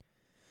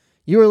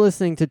You are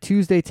listening to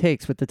Tuesday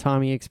Takes with the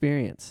Tommy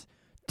Experience.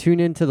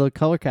 Tune in to the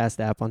Colorcast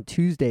app on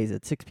Tuesdays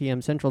at 6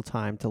 p.m. Central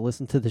Time to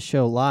listen to the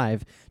show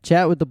live,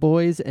 chat with the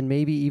boys, and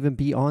maybe even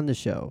be on the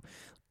show.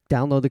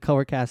 Download the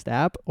Colorcast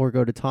app or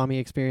go to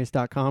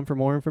TommyExperience.com for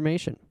more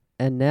information.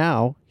 And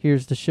now,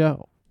 here's the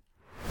show.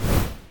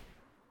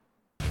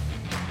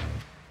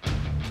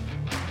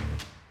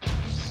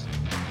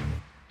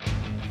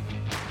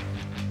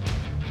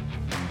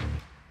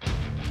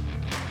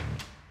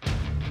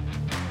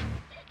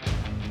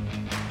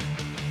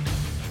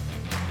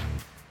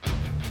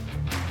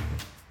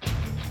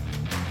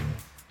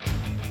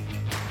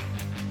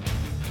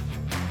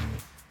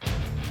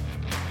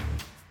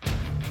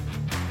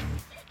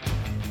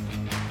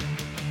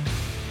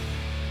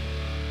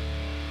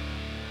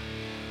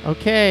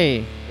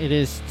 Okay, it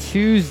is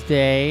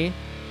Tuesday,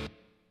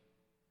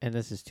 and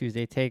this is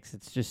Tuesday Takes.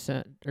 It's just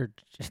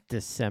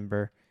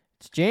December.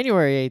 It's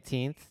January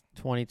 18th,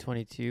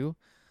 2022.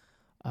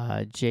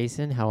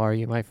 Jason, how are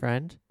you, my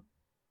friend?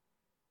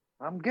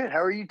 I'm good.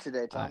 How are you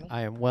today, Tommy?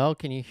 I am well.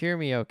 Can you hear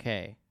me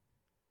okay?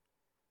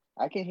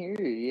 I can hear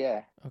you,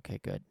 yeah. Okay,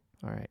 good.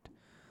 All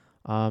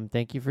right.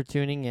 Thank you for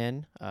tuning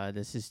in.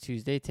 This is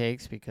Tuesday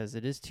Takes because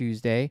it is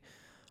Tuesday.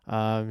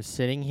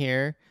 Sitting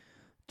here,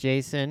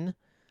 Jason,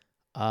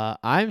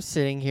 I'm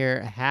sitting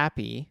here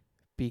happy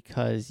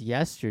because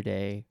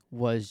yesterday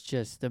was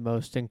just the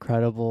most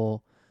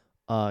incredible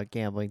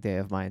gambling day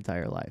of my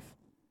entire life.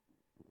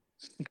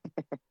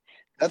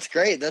 That's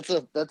great. That's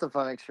a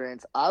fun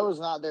experience. I was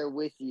not there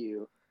with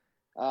you,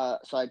 so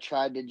I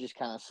tried to just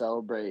kind of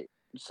celebrate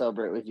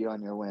with you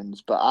on your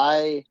wins. But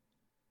I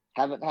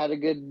haven't had a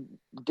good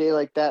day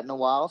like that in a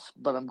while.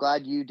 But I'm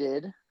glad you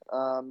did.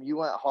 You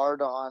went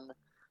hard on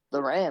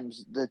the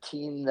Rams, the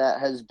team that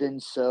has been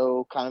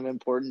so kind of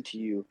important to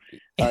you.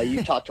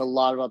 You talked a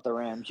lot about the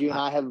Rams. You and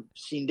I have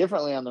seen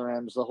differently on the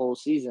Rams the whole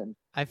season.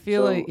 I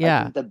feel like,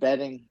 I think the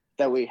betting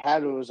that we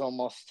had was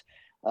almost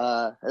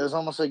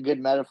a good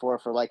metaphor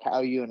for like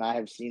how you and I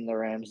have seen the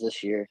Rams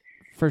this year.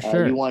 For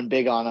sure. You won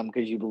big on them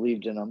because you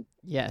believed in them.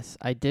 Yes,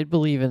 I did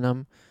believe in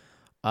them,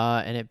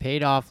 and it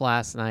paid off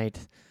last night.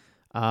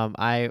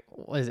 I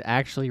was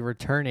actually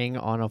returning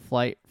on a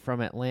flight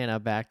from Atlanta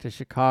back to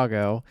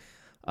Chicago,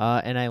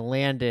 and I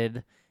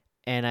landed,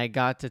 and I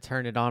got to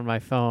turn it on my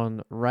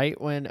phone right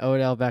when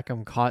Odell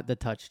Beckham caught the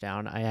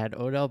touchdown. I had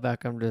Odell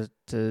Beckham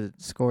to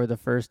score the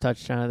first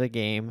touchdown of the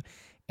game,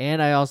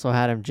 and I also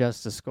had him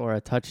just to score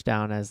a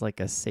touchdown as like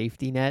a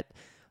safety net.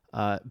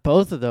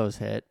 Both of those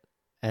hit,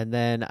 and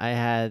then I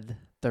had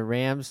the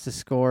Rams to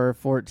score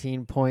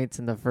 14 points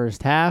in the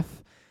first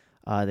half.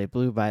 They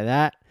blew by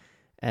that.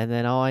 And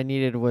then all I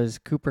needed was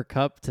Cooper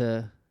Kupp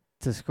to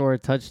score a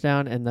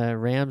touchdown and the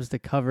Rams to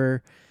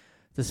cover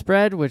the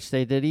spread, which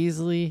they did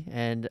easily.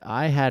 And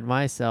I had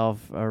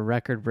myself a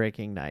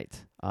record-breaking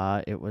night.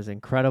 It was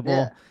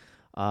incredible.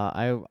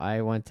 Yeah.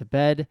 I went to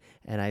bed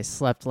and I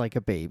slept like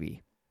a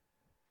baby.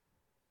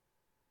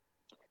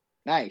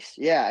 Nice.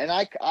 Yeah, and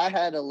I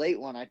had a late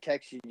one. I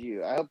texted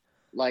you.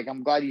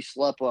 I'm glad you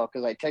slept well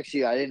because I texted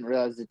you. I didn't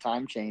realize the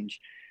time change,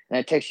 and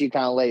I texted you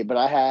kind of late. But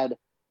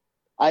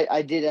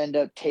I did end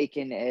up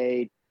taking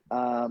a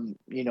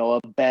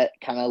bet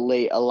kind of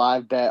late, a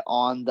live bet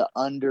on the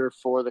under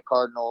for the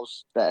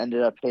Cardinals that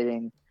ended up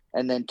hitting,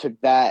 and then took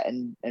that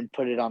and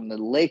put it on the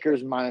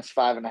Lakers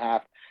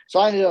 -5.5. So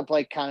I ended up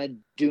like kind of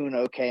doing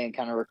okay and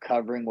kind of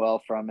recovering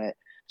well from it.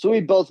 So we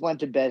both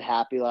went to bed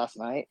happy last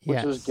night,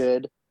 which was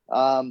good.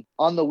 On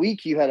the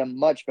week, you had a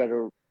much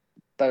better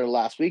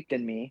last week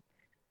than me.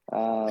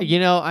 I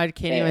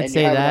can't even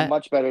say you're that. A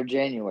much better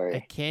January.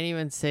 I can't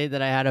even say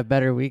that I had a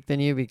better week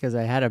than you because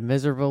I had a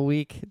miserable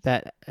week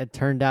that it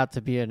turned out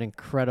to be an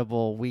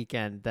incredible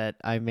weekend that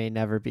I may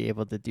never be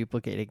able to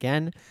duplicate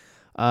again.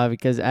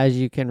 Because as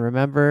you can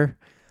remember,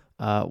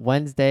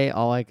 Wednesday,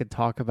 all I could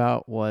talk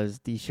about was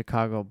the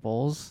Chicago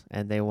Bulls,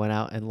 and they went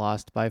out and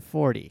lost by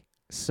 40.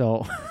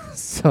 So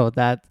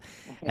that,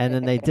 and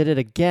then they did it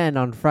again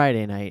on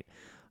Friday night.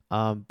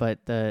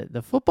 But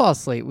the football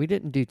slate, we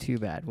didn't do too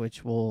bad,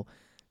 which will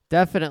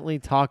definitely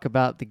talk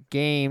about the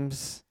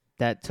games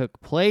that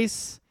took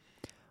place.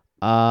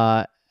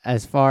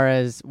 As far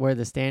as where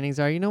the standings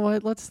are, you know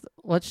what?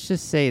 Let's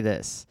just say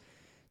this,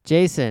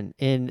 Jason,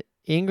 in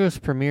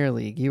English Premier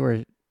League, you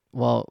were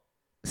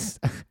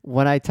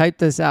when I typed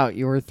this out,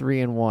 you were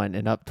 3-1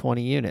 and up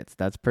 20 units.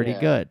 That's pretty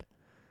good.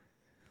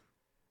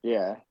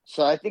 Yeah.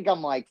 So I think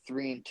I'm like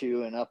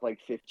 3-2 and up like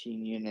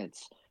 15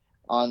 units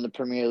on the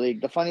Premier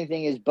League. The funny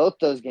thing is both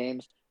those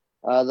games,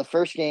 the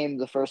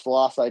first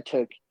loss I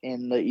took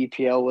in the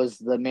EPL was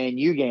the Man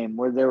U game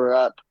where they were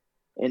up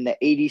in the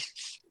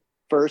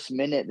 81st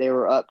minute. They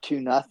were up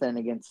 2-0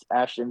 against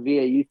Aston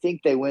Villa. You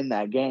think they win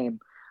that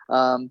game.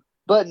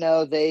 But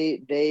no,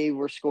 they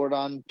were scored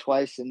on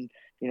twice. And,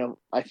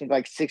 I think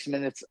like 6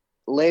 minutes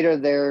later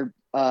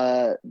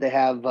they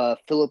have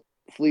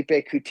Felipe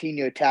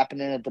Coutinho tapping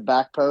in at the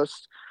back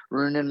post,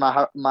 ruining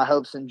my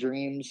hopes and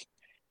dreams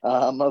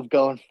of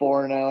going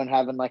 4-0 and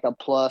having like a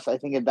plus. I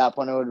think at that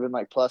point it would have been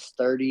like plus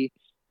 30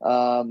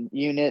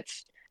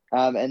 units.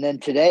 And then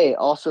today,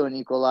 also an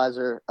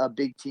equalizer, a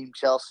big team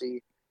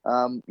Chelsea.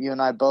 You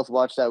and I both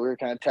watched that. We were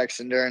kind of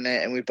texting during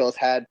it, and we both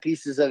had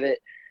pieces of it.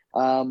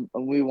 And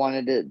we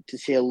wanted to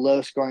see a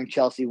low scoring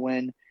Chelsea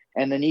win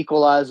and an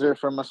equalizer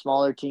from a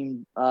smaller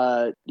team.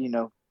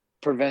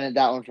 Prevented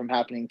that one from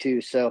happening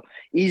too. So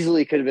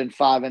easily could have been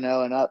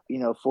 5-0 and up.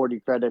 40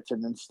 credits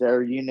and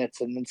instead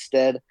units, and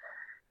instead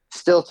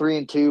still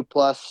 3-2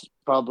 plus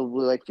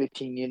probably like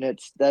 15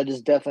 units. That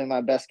is definitely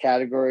my best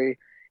category.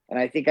 And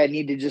I think I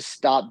need to just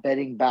stop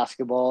betting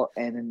basketball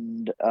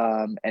and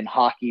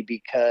hockey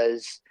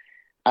because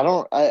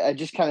I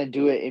just kind of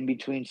do it in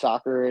between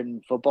soccer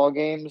and football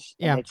games,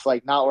 and Yeah. it's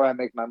like not where I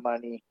make my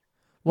money.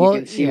 You Well,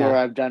 can see where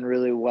yeah. I've done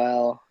really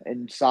well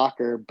in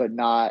soccer, but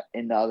not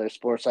in the other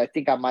sports. So I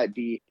think I might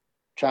be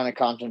trying to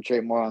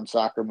concentrate more on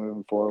soccer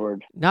moving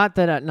forward. Not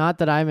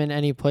that I'm in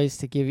any place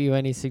to give you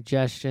any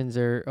suggestions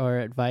or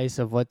advice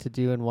of what to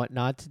do and what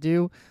not to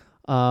do.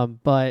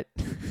 But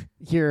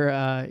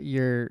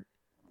your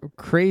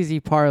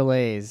crazy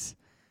parlays.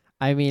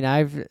 I mean,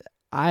 I'm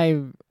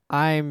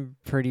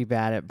pretty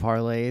bad at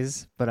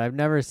parlays, but I've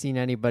never seen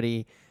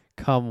anybody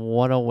come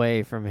one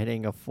away from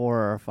hitting a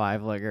 4 or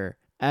 5 legger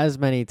as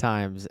many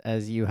times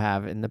as you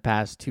have in the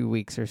past 2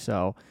 weeks or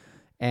so.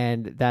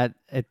 And that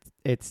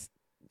it's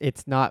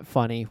not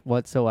funny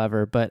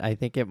whatsoever, but I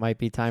think it might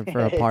be time for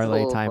a It's a parlay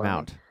little funny.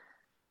 timeout.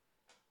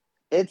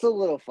 It's a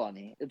little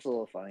funny. It's a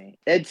little funny.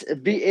 It's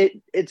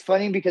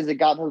funny because it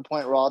got to the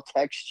point where I'll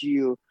text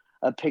you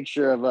a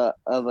picture of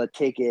a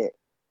ticket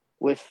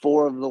with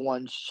four of the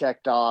ones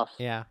checked off,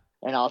 Yeah.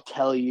 and I'll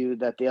tell you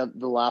that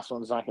the last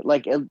one's not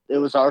like it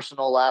was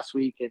Arsenal last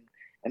week,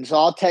 and so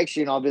I'll text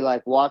you and I'll be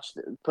like,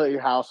 put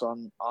your house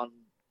on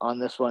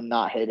this one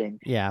not hitting,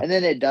 Yeah. and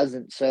then it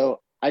doesn't.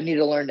 So I need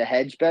to learn to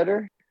hedge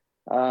better.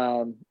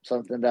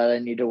 Something that I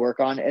need to work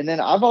on, and then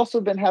I've also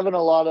been having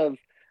a lot of.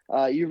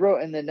 You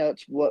wrote in the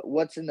notes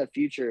what's in the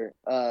future.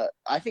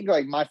 I think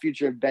like my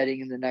future of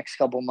betting in the next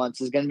couple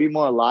months is going to be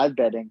more live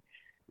betting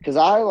because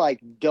I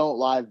like don't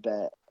live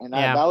bet, and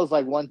Yeah. that was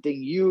like one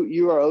thing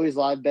you are always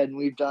live betting.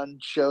 We've done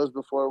shows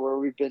before where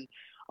we've been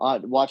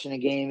watching a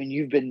game and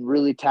you've been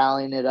really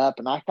tallying it up,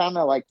 and I kind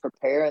of like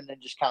prepare and then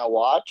just kind of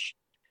watch.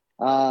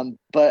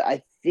 But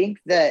I think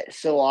that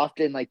so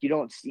often like you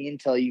don't see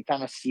until you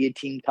kind of see a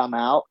team come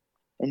out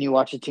and you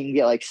watch a team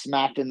get like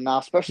smacked in the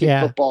mouth, especially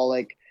Yeah. football.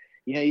 Like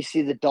you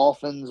see the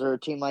Dolphins or a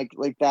team like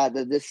that.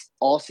 That this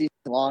all season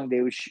long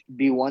they would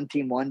be one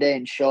team one day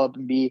and show up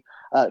and be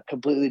a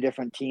completely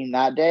different team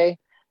that day.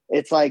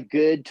 It's like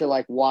good to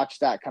like watch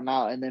that come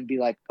out and then be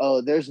like,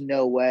 oh, there's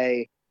no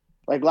way.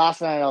 Like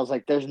last night, I was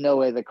like, there's no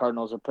way the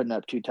Cardinals are putting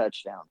up 2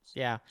 touchdowns.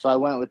 Yeah. So I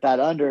went with that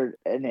under,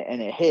 and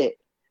it hit.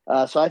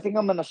 So I think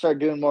I'm going to start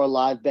doing more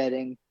live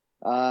betting,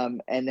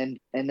 and then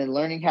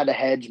learning how to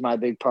hedge my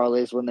big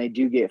parlays when they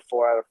do get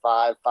 4 out of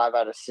 5, 5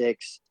 out of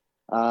 6,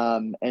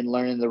 and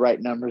learning the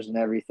right numbers and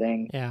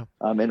everything, Yeah.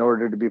 in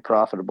order to be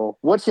profitable.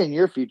 What's in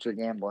your future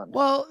gambling?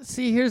 Well,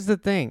 see, here's the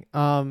thing.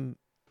 I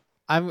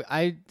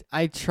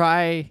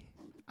try.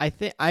 I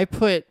think I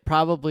put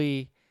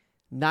probably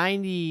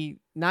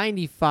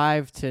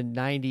 95 to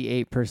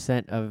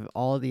 98% of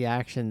all the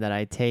action that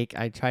I take.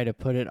 I try to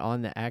put it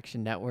on the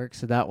Action Network,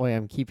 so that way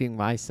I'm keeping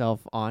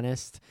myself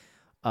honest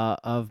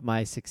of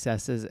my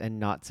successes and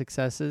not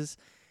successes.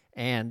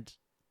 And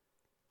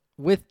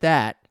with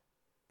that,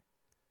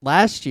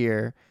 last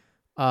year,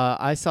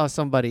 I saw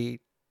somebody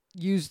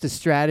use the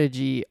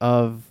strategy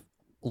of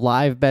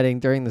live betting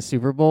during the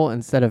Super Bowl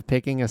instead of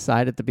picking a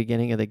side at the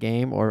beginning of the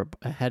game or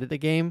ahead of the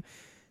game.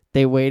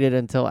 They waited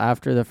until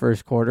after the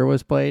first quarter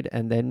was played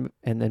and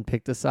then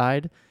picked a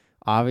side.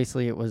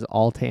 Obviously, it was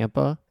all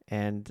Tampa,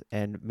 and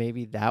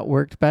maybe that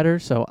worked better.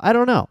 So I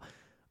don't know.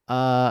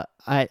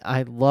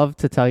 I love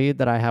to tell you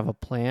that I have a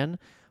plan,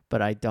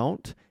 but I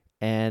don't,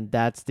 and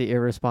that's the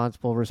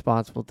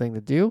responsible thing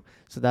to do.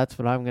 So that's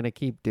what I'm gonna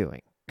keep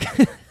doing.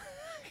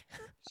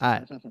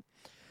 I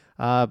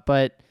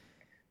but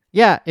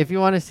yeah, if you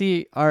want to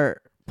see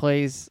our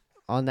plays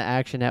on the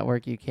Action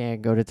Network, you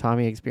can go to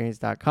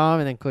TommyExperience.com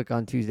and then click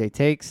on Tuesday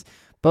Takes.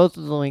 Both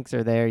of the links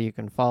are there. You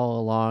can follow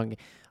along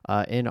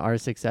in our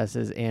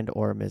successes and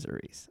or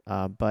miseries.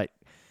 But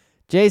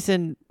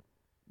Jason,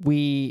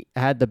 we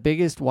had the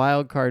biggest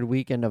wild card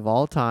weekend of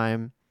all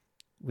time.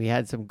 We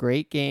had some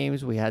great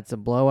games. We had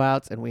some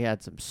blowouts, and we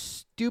had some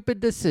stupid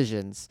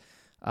decisions.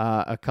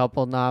 A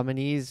couple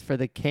nominees for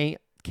the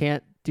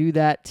can't do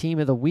that team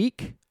of the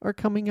week are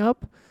coming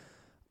up.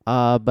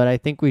 But I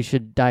think we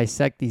should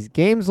dissect these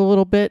games a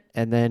little bit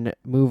and then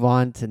move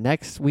on to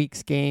next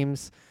week's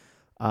games.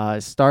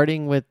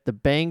 Starting with the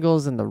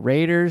Bengals and the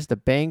Raiders. The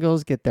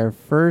Bengals get their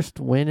first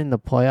win in the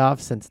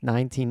playoffs since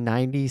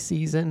 1990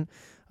 season.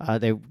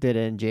 They did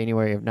it in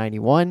January of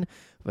 91,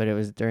 but it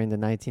was during the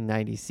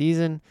 1990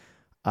 season.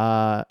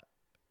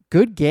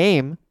 Good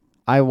game.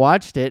 I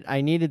watched it. I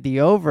needed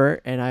the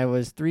over, and I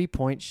was 3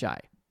 points shy.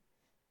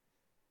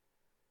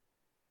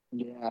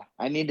 Yeah,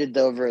 I needed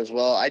the over as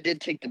well. I did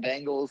take the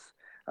Bengals,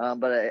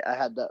 but I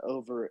had the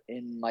over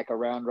in like a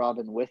round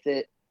robin with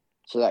it,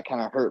 so that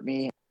kind of hurt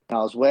me. I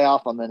was way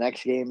off on the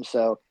next game,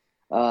 so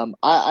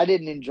I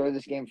didn't enjoy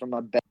this game from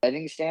a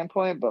betting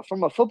standpoint, but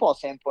from a football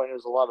standpoint, it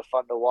was a lot of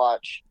fun to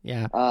watch.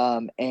 Yeah.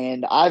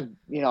 And I've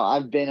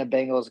been a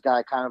Bengals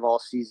guy kind of all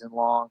season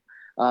long,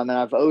 and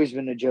I've always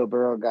been a Joe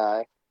Burrow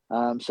guy.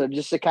 So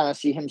just to kind of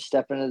see him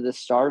step into this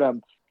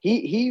stardom,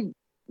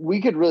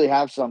 we could really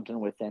have something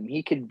with him.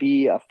 He could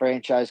be a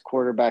franchise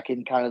quarterback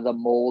in kind of the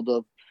mold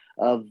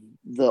of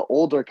the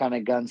older kind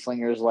of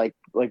gunslingers like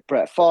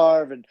Brett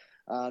Favre and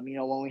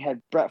when we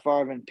had Brett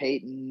Favre and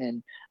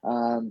Peyton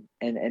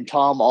and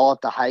Tom all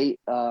at the height.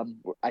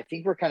 I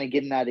think we're kind of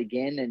getting that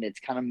again, and it's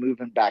kind of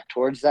moving back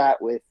towards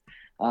that with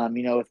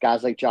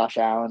guys like Josh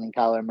Allen and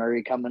Kyler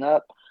Murray coming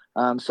up.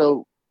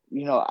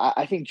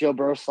 I think Joe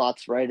Burrow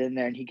slots right in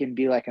there, and he can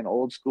be like an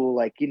old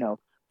school,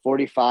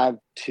 45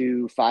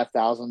 to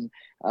 5,000,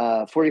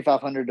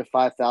 4,500 to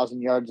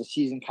 5,000 yards a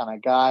season kind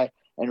of guy,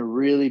 and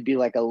really be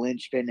like a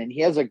linchpin. And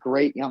he has a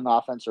great young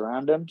offense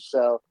around him.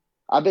 So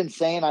I've been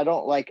saying I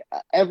don't like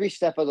every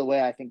step of the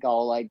way. I think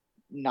I'll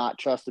not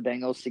trust the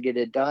Bengals to get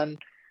it done,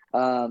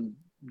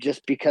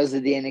 just because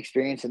of the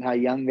inexperience and how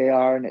young they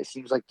are, and it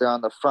seems like they're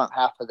on the front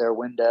half of their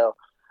window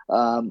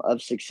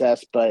of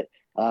success. But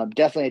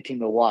definitely a team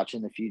to watch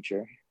in the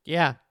future.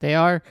 Yeah, they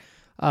are.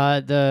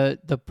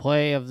 The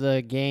play of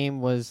the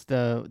game was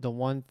the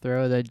one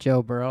throw that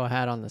Joe Burrow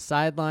had on the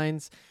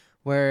sidelines,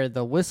 where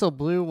the whistle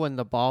blew when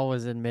the ball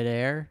was in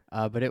midair.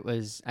 But it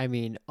was, I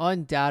mean,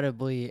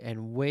 undoubtedly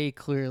and way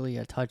clearly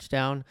a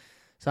touchdown.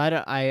 So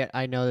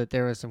I know that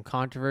there was some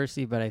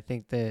controversy, but I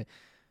think the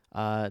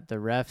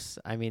refs,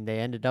 I mean, they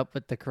ended up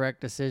with the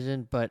correct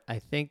decision. But I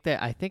think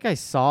I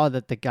saw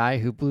that the guy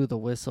who blew the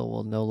whistle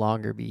will no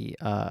longer be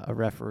a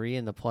referee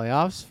in the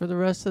playoffs for the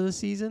rest of the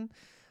season.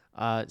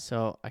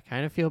 So I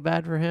kind of feel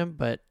bad for him,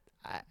 but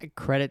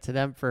credit to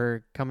them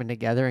for coming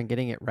together and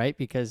getting it right,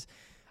 because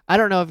I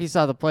don't know if you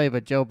saw the play,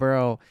 but Joe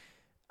Burrow,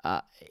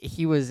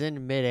 he was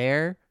in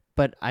midair,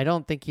 but I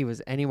don't think he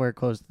was anywhere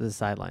close to the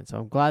sideline. So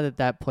I'm glad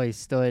that play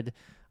stood,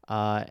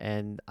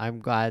 and I'm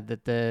glad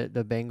that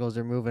the Bengals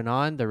are moving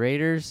on. The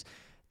Raiders,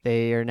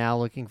 they are now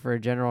looking for a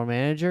general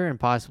manager and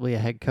possibly a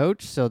head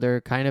coach, so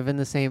they're kind of in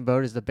the same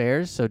boat as the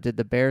Bears. So did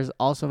the Bears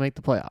also make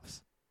the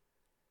playoffs?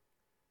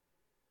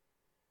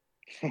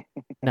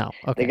 No.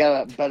 They Okay.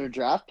 got a better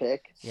draft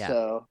pick, Yeah.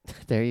 so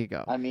There you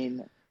go. I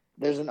mean,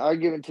 there's an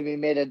argument to be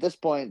made at this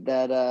point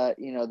that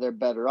they're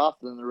better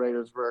off than the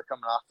Raiders were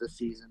coming off this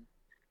season.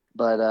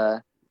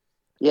 But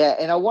yeah,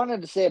 and I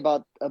wanted to say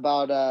about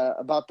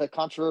the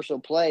controversial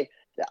play.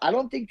 I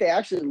don't think they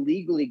actually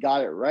legally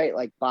got it right,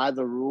 like by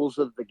the rules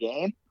of the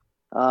game.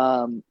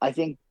 I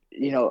think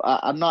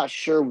I'm not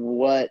sure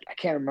I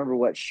can't remember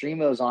what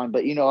stream it was on,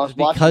 but I Is was it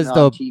watching it because on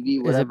the TV, is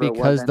it whatever it was,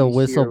 because the NBC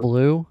whistle or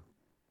blew?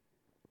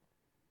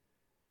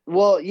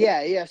 well,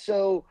 yeah.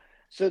 So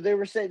they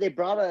were saying they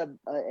brought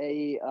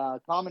a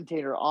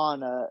commentator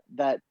on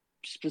that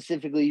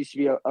specifically used to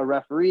be a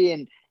referee,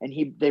 and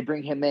they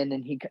bring him in,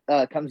 and he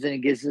comes in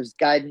and gives his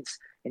guidance,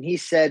 and he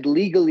said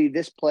legally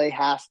this play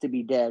has to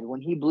be dead.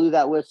 When he blew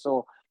that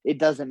whistle, it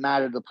doesn't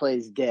matter, the play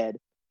is dead.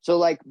 So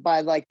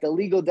by the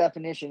legal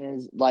definition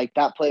is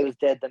that play was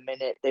dead the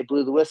minute they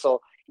blew the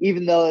whistle,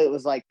 even though it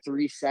was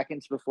 3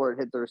 seconds before it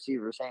hit the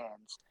receiver's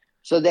hands.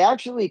 So they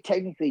actually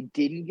technically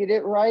didn't get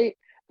it right,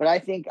 but I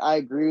think I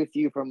agree with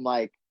you from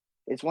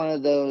it's one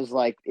of those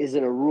is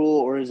it a rule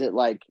or is it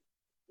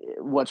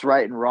what's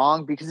right and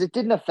wrong? Because it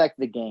didn't affect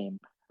the game.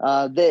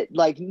 No,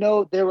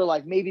 they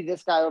were maybe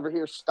this guy over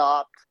here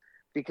stopped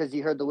because he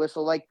heard the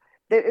whistle.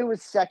 It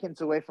was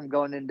seconds away from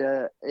going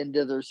into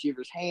the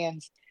receiver's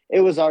hands. It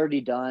was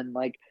already done.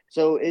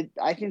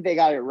 I think they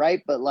got it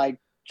right, but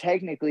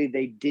technically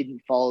they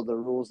didn't follow the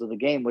rules of the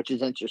game, which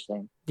is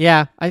interesting.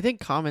 Yeah, I think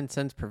common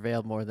sense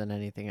prevailed more than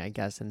anything, I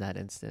guess, in that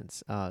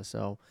instance.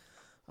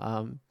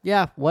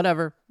 Yeah,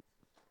 whatever.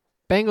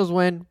 Bengals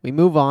win. We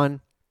move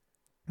on.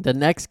 The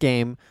next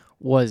game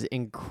was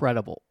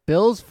incredible.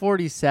 Bills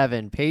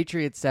 47,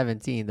 Patriots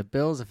 17. The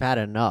Bills have had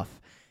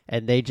enough,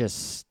 and they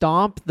just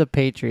stomped the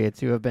Patriots,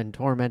 who have been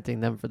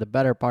tormenting them for the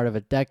better part of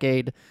a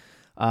decade.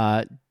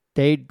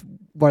 They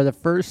were the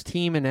first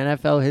team in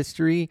NFL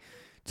history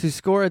to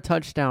score a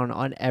touchdown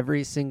on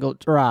every single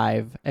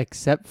drive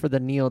except for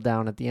the kneel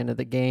down at the end of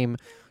the game.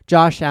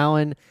 Josh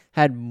Allen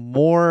had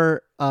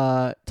more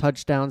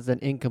touchdowns than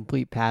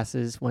incomplete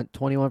passes, went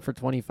 21 for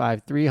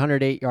 25,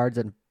 308 yards,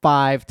 and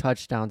 5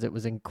 touchdowns. It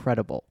was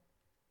incredible.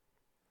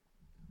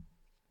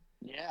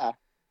 Yeah.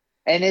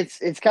 And it's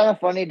kind of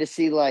funny to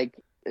see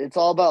it's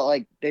all about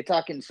they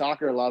talk in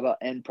soccer a lot about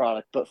end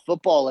product, but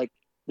football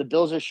the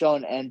Bills are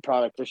showing end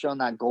product. They're showing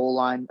that goal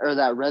line or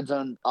that red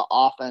zone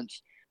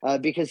offense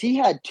because he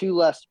had 2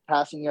 less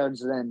passing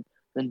yards than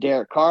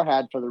Derek Carr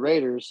had for the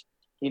Raiders,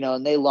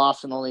 and they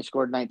lost and only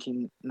scored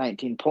 19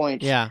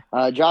 points. Yeah.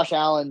 Josh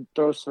Allen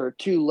throws for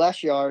 2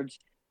 less yards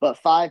but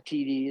 5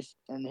 TDs,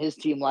 and his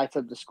team lights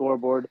up the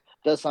scoreboard.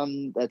 Does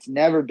something that's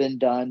never been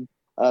done,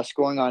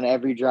 scoring on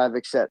every drive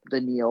except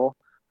the kneel.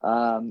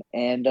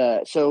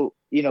 So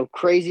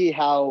crazy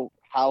how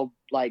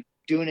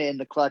doing it in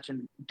the clutch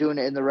and doing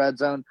it in the red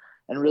zone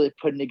and really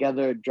putting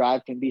together a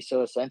drive can be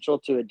so essential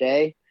to a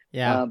day.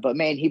 Yeah. But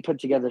man, he put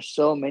together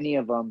so many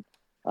of them.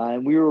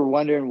 And we were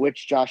wondering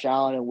which Josh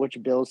Allen and which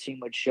Bills team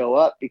would show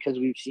up because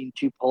we've seen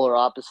two polar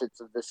opposites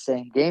of the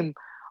same game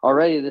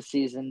already this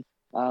season.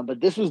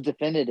 But this was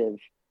definitive.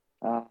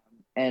 Um,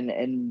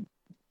 and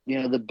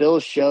the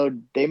Bills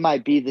showed they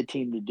might be the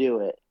team to do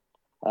it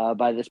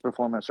by this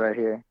performance right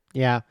here.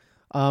 Yeah.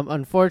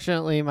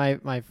 Unfortunately,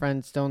 my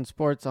friend Stone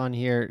Sports on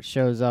here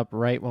shows up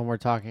right when we're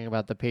talking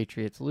about the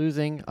Patriots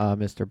losing,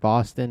 Mr.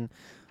 Boston.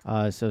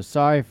 So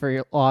sorry for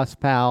your loss,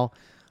 pal.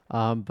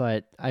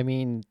 But I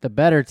mean, the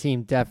better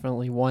team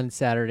definitely won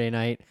Saturday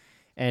night,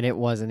 and it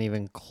wasn't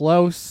even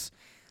close.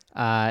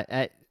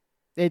 It,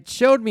 it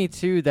showed me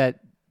too that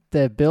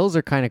the Bills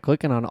are kind of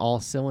clicking on all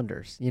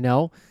cylinders.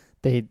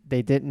 They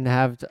didn't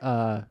have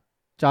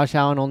Josh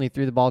Allen only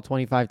threw the ball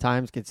 25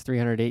 times, gets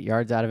 308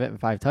 yards out of it and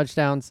 5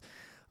 touchdowns.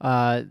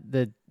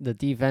 The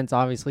defense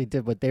obviously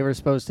did what they were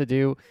supposed to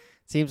do.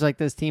 Seems like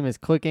this team is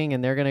clicking,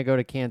 and they're going to go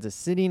to Kansas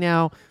City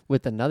now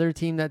with another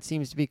team that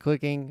seems to be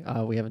clicking.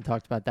 We haven't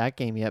talked about that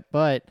game yet,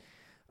 but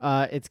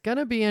it's going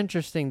to be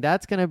interesting.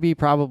 That's going to be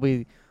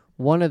probably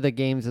one of the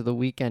games of the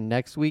weekend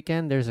next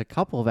weekend. There's a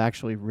couple of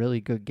actually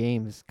really good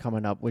games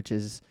coming up, which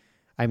is,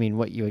 I mean,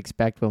 what you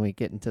expect when we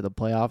get into the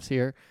playoffs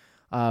here.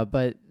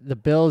 But the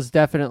Bills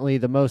definitely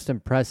the most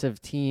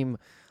impressive team,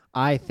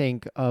 I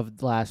think,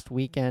 of last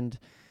weekend.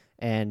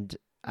 And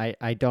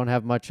I don't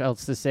have much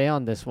else to say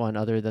on this one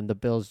other than the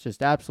Bills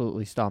just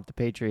absolutely stomped the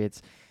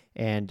Patriots,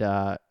 and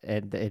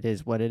it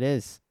is what it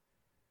is.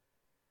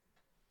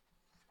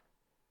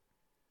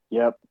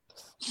 Yep.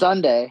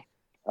 Sunday.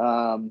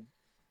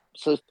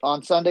 So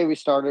on Sunday we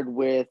started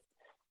with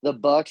the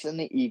Bucks and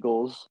the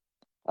Eagles,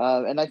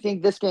 and I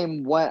think this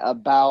game went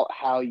about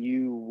how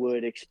you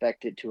would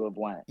expect it to have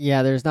went.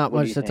 Yeah, there's not What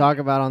do much you to talk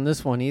think? about on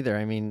this one either.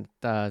 I mean,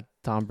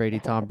 Tom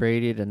Brady,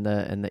 and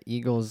the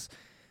Eagles,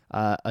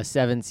 a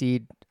 7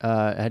 seed,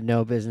 had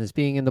no business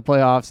being in the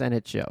playoffs, and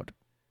it showed.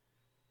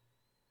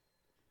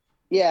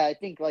 Yeah, I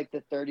think like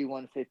the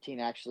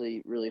 31-15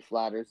 actually really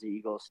flatters the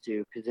Eagles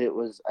too,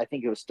 because I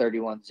think it was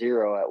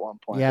 31-0 at one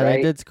point, Yeah, they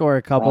right? did score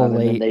a couple And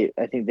then late.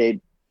 I think they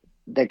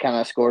kind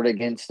of scored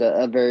against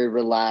a very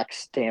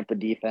relaxed Tampa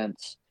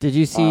defense, Did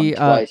you see?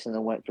 twice, and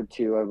then went for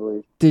two, I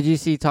believe. Did you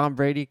see Tom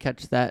Brady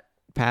catch that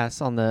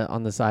pass on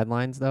the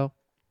sidelines though?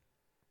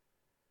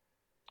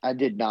 I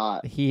did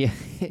not. He,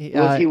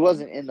 He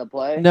wasn't in the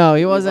play? no, he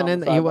He was wasn't on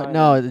the in. sideline, or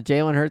No.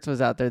 Jalen Hurts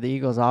was out there. The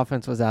Eagles'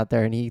 offense was out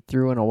there, and he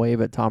threw one away,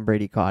 but Tom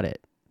Brady caught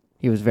it.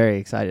 He was very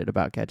excited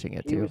about catching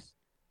it he too.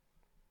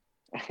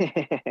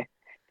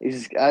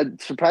 was. I'm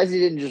surprised he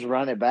didn't just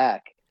run it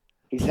back.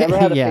 He's never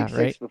had a Yeah, pick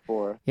right. six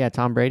before. Yeah,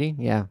 Tom Brady.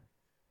 Yeah,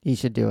 he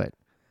should do it.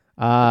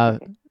 Uh,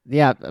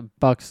 yeah,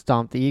 Bucks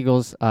stomped the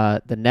Eagles.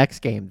 The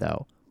next game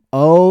though.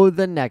 Oh,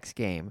 the next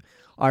game.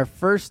 Our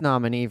first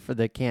nominee for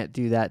the Can't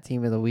Do That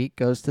Team of the Week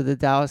goes to the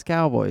Dallas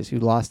Cowboys, who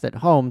lost at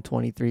home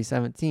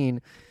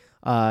 23-17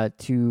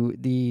 to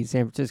the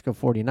San Francisco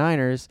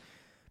 49ers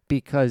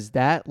because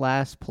that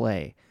last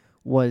play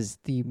was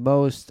the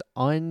most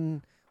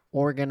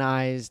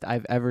unorganized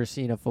I've ever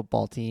seen a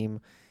football team,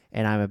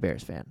 and I'm a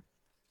Bears fan.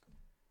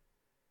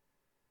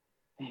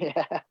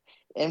 Yeah.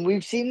 And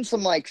we've seen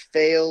some like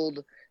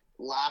failed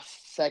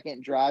last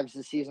second drives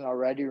this season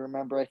already.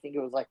 Remember, I think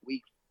it was like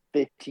week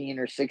 15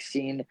 or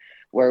 16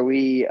 where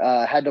we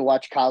had to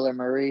watch Kyler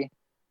Murray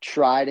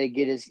try to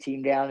get his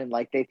team down, and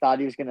like they thought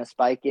he was going to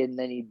spike it and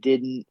then he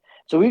didn't.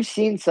 So we've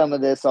seen some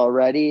of this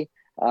already.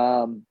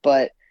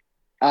 But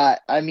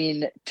I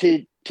mean,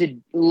 to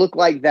look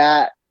like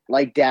that,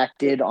 like Dak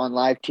did on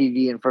live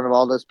TV in front of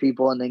all those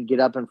people, and then get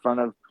up in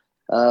front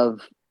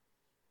of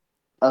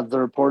the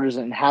reporters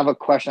and have a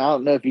question. I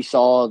don't know if you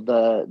saw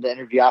the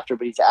interview after,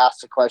 but he's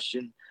asked a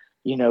question.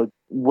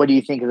 What do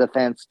you think of the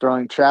fans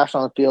throwing trash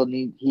on the field?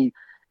 And he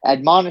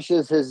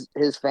admonishes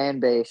his fan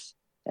base,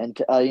 and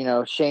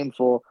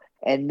shameful.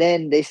 And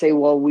then they say,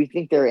 well, we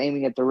think they're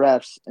aiming at the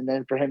refs. And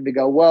then for him to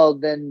go, well,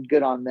 then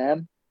good on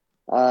them.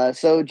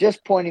 So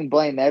just pointing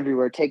blame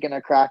everywhere, taking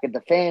a crack at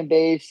the fan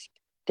base,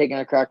 taking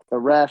a crack at the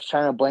refs,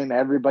 trying to blame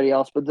everybody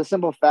else. But the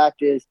simple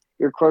fact is,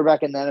 you're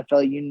quarterback in the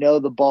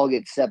NFL. The ball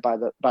gets set by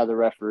the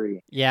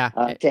referee. Yeah.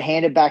 To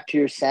hand it back to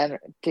your center,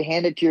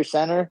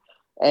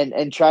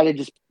 and try to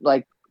just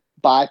like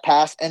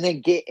bypass and then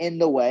get in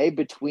the way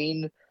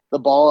between the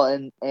ball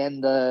and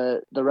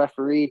the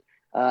referee.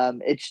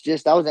 It's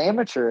just that was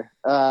amateur.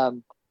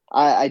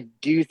 I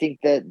do think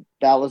that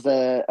was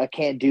a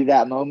can't do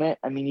that moment.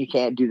 I mean, you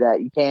can't do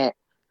that. You can't.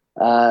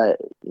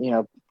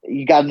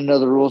 You got to know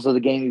the rules of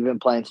the game you've been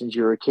playing since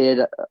you were a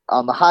kid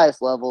on the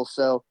highest level.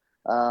 So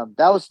that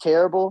was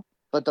terrible,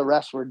 but the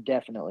refs were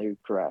definitely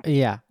correct.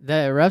 Yeah,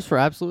 the refs were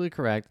absolutely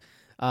correct.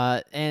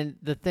 And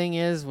the thing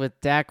is, with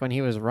Dak when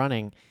he was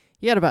running,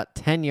 he had about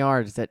 10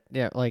 yards that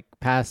like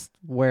past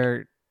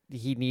where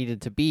he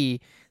needed to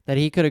be that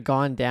he could have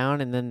gone down,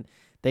 and then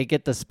they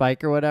get the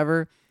spike or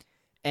whatever.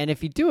 And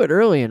if you do it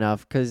early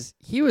enough, because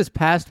he was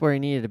past where he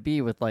needed to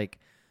be with like,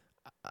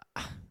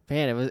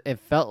 man, it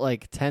felt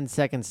like 10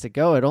 seconds to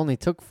go. It only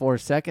took 4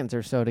 seconds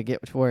or so to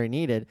get to where he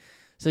needed.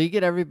 So you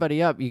get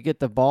everybody up, you get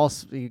the ball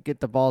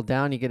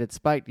down, you get it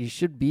spiked. You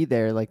should be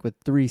there like with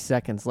 3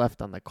 seconds left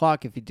on the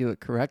clock if you do it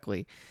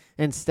correctly.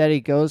 Instead,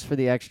 he goes for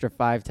the extra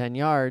 5-10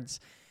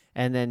 yards,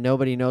 and then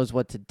nobody knows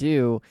what to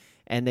do,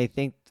 and they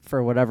think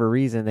for whatever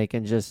reason they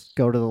can just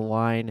go to the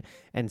line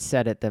and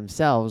set it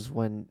themselves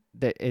when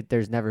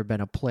there's never been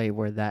a play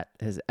where that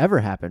has ever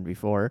happened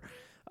before.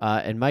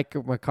 And Mike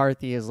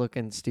McCarthy is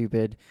looking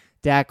stupid.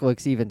 Dak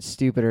looks even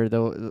stupider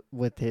though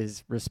with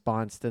his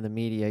response to the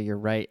media. You're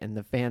right, and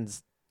the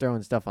fans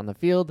throwing stuff on the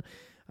field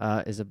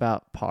is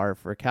about par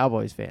for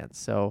Cowboys fans.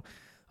 So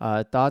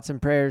thoughts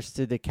and prayers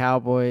to the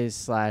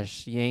Cowboys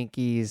 /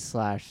 Yankees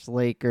 /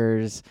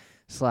 Lakers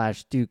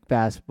 / Duke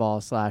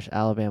basketball /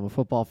 Alabama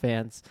football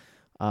fans.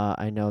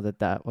 I know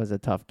that was a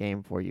tough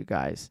game for you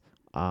guys,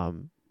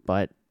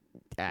 but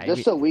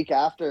just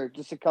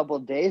a couple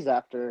of days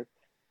after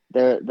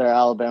their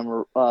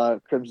Alabama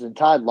Crimson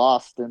Tide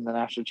lost in the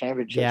national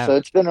championship. Yeah. So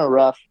it's been a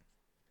rough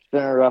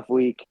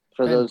week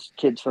for those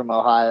kids from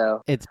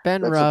Ohio. It's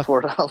been that rough.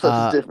 Support all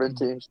those different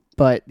teams.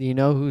 But you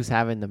know who's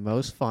having the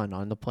most fun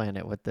on the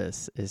planet with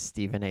this is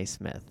Stephen A.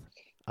 Smith.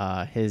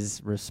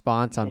 His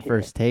response on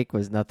First Take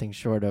was nothing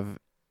short of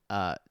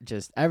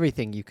just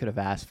everything you could have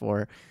asked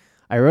for.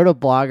 I wrote a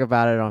blog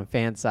about it on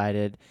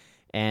Fansided,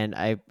 and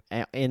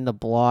in the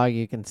blog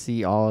you can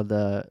see all of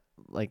the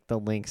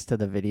links to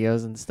the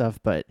videos and stuff.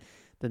 But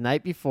the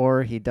night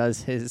before, he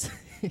does his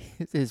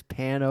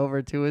pan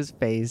over to his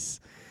face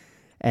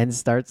and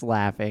starts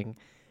laughing.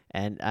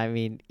 And I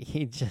mean,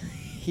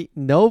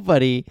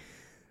 nobody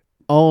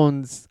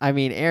owns. I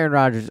mean, Aaron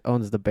Rodgers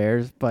owns the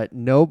Bears, but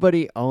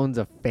nobody owns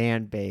a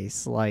fan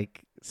base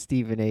like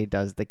Stephen A.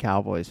 does the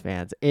Cowboys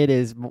fans. It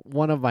is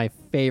one of my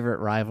favorite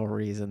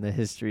rivalries in the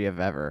history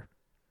of ever.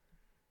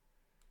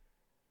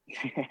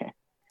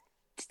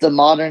 It's the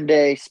modern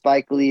day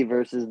Spike Lee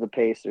versus the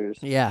Pacers.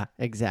 Yeah,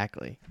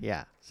 exactly.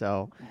 Yeah.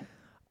 So,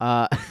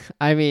 I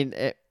mean,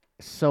 it's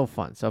so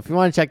fun. So if you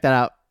want to check that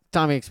out,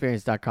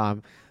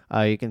 TommyExperience.com,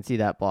 you can see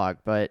that blog.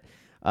 But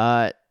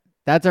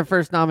that's our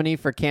first nominee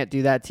for Can't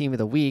Do That Team of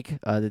the Week,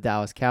 the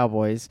Dallas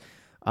Cowboys.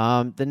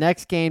 The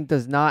next game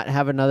does not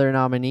have another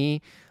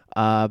nominee,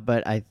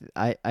 but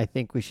I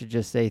think we should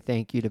just say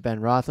thank you to Ben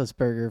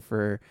Roethlisberger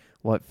for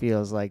what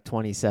feels like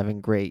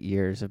 27 great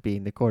years of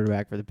being the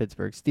quarterback for the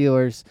Pittsburgh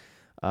Steelers.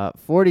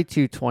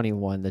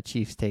 42-21, the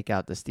Chiefs take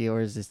out the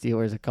Steelers. The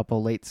Steelers a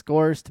couple late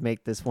scores to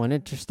make this one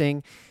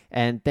interesting.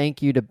 And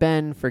thank you to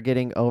Ben for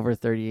getting over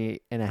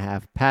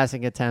 38.5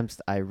 passing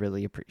attempts. I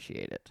really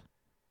appreciate it.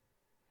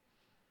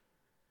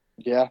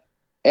 Yeah.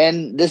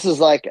 And this is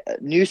like a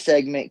new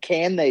segment.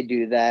 Can they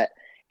do that?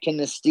 Can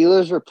the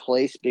Steelers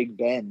replace Big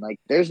Ben?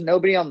 Like, there's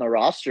nobody on the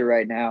roster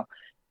right now.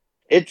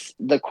 It's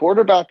the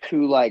quarterback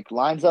who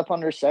lines up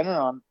under center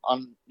on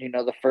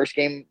the first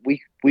game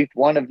week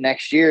 1 of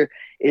next year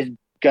is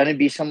going to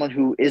be someone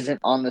who isn't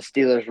on the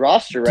Steelers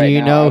roster right now. Do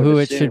you know who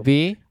it should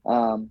be?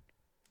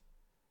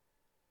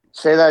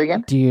 Say that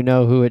again. Do you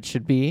know who it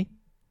should be?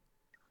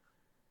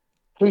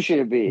 Who should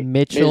it be?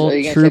 Mitchell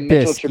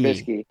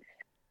Trubisky.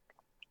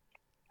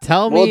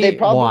 Tell me why. Well, they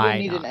probably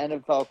need not. an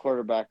NFL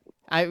quarterback.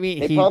 I mean,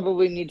 they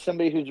probably need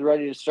somebody who's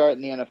ready to start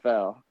in the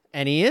NFL.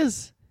 And he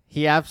is.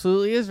 He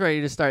absolutely is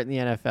ready to start in the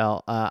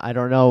NFL. I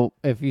don't know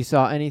if you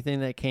saw anything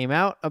that came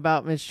out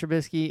about Mitch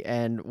Trubisky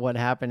and what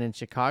happened in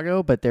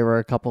Chicago, but there were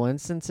a couple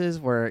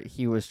instances where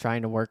he was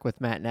trying to work with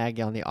Matt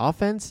Nagy on the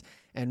offense,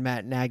 and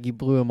Matt Nagy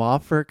blew him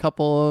off for a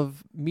couple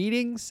of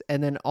meetings.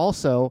 And then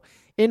also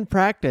in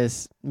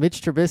practice,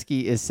 Mitch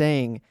Trubisky is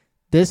saying,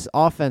 this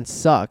offense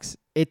sucks.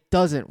 It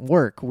doesn't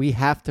work. We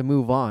have to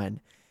move on,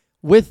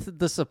 with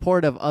the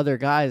support of other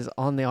guys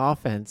on the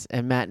offense.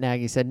 And Matt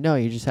Nagy said, no,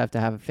 you just have to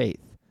have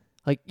faith.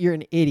 Like, you're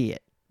an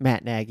idiot,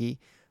 Matt Nagy.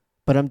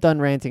 But I'm done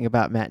ranting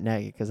about Matt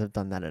Nagy because I've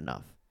done that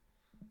enough.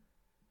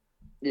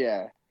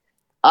 Yeah.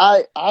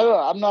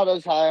 I'm not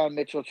as high on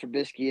Mitchell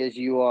Trubisky as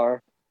you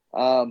are.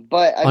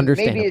 But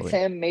maybe it's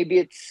him. Maybe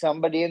it's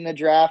somebody in the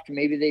draft.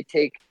 Maybe they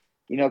take,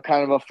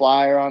 kind of a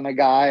flyer on a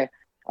guy.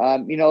 A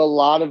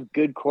lot of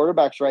good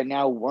quarterbacks right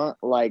now weren't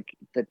like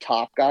the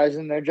top guys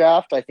in their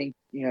draft. I think,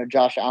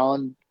 Josh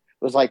Allen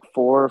was like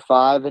 4 or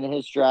 5 in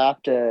his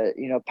draft.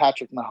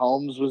 Patrick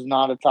Mahomes was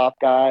not a top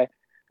guy.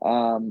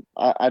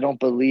 I don't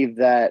believe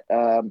that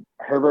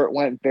Herbert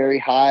went very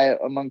high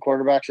among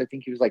quarterbacks. I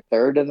think he was like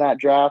 3rd in that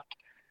draft.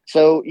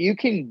 So you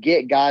can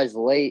get guys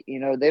late.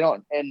 They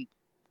don't, and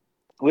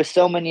with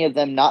so many of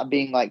them not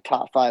being like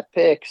top 5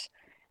 picks,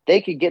 they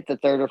could get the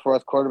 3rd or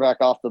 4th quarterback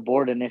off the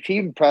board. And if he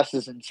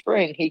impresses in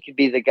spring, he could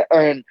be the guy,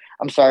 or in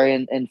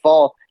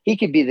fall, he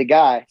could be the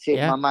guy. See,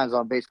 my mind's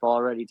on baseball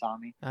already,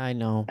 Tommy. I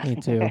know. Me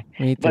too.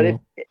 Me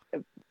too.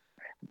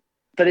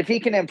 But if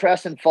he can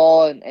impress in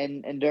fall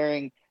and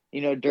during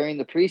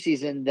the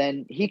preseason,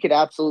 then he could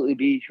absolutely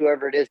be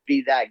whoever it is,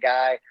 be that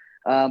guy.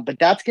 But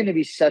that's going to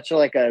be such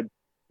a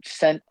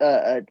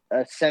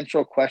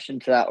central question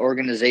to that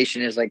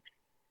organization is like,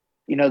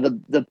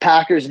 the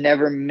Packers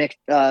never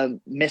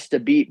missed a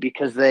beat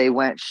because they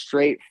went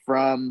straight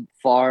from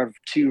Favre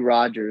to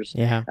Rodgers.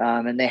 Yeah.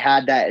 And they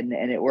had that and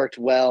it worked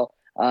well.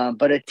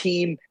 But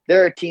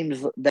there are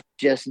teams that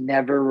just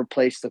never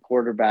replace the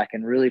quarterback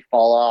and really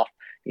fall off.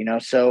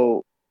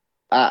 So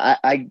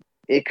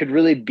it could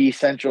really be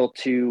central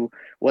to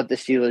what the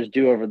Steelers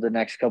do over the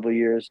next couple of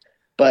years.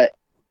 But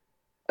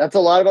that's a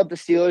lot about the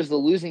Steelers, the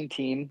losing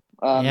team.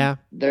 Yeah.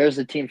 There's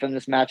a team from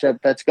this matchup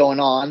that's going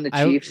on, the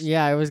Chiefs.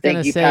 I was Thank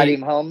gonna you, Patty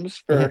say,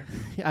 Mahomes, yeah, for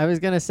I was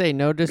gonna say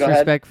no go ahead.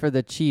 disrespect for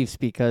the Chiefs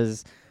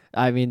because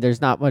I mean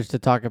there's not much to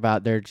talk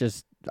about. They're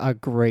just a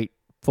great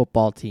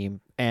football team,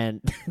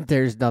 and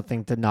there's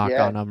nothing to knock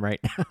Yeah, on them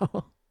right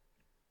now.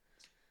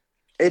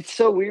 it's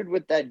so weird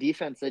with that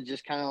defense that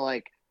just kind of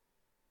like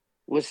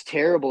was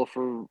terrible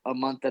for a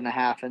month and a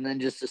half and then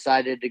just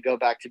decided to go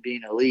back to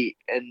being elite.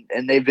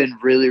 And they've been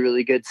really,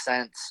 really good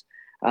since.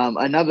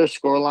 Another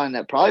scoreline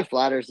that probably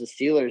flatters the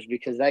Steelers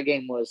because that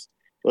game was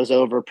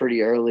over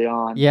pretty early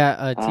on.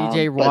 Yeah,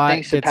 T.J. But Watt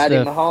thanks to gets Patty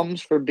the.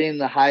 Mahomes for being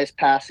the highest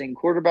passing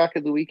quarterback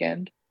of the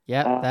weekend.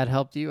 Yep, that Um,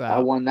 helped you I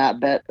out. won that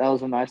bet. That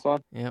was a nice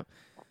one. Yep.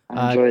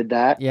 I enjoyed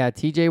that. Yeah,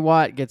 T.J.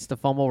 Watt gets the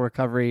fumble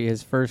recovery,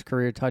 his first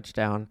career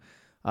touchdown,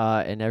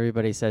 and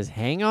everybody says,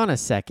 "Hang on a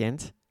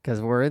second,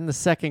 because we're in the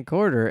second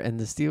quarter and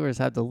the Steelers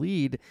had the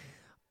lead."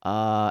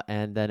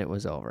 And then it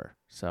was over.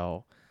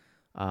 So,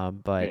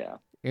 but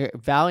Yeah.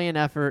 valiant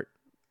effort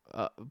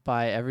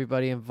by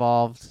everybody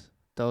involved.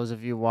 Those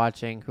of you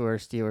watching who are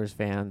Steelers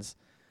fans,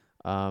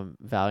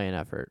 valiant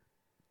effort,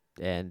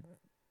 and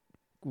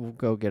we'll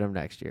go get them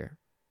next year.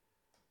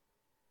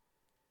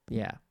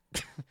 Yeah.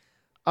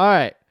 All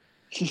right.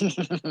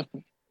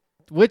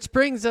 Which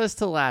brings us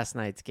to last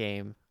night's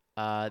game.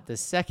 The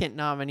second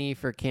nominee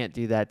for Can't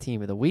Do That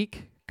Team of the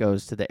Week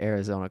goes to the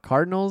Arizona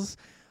Cardinals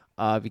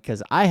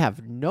because I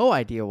have no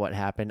idea what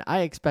happened.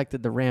 I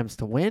expected the Rams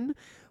to win,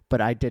 but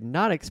I did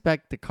not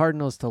expect the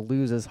Cardinals to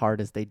lose as hard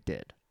as they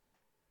did.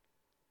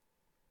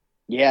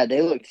 Yeah,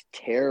 they looked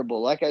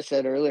terrible. Like I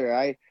said earlier,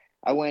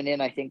 I went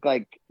in, I think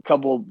like a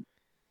couple,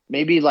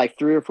 maybe like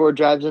 3 or 4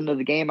 drives into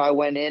the game. I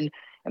went in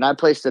and I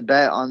placed a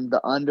bet on the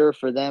under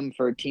for them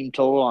for a team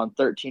total on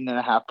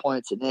 13.5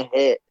 points, and it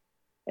hit.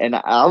 And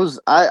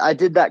I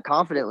did that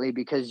confidently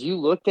because you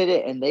looked at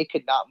it and they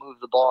could not move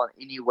the ball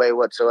in any way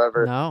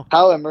whatsoever. No.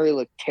 Kyler Murray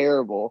looked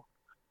terrible.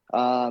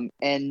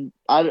 And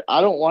I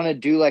don't want to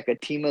do like a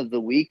team of the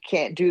week.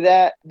 Can't do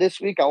that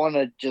this week. I want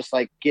to just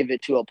like give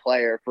it to a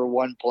player for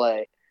one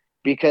play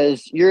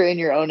because you're in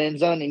your own end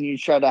zone and you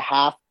try to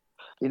half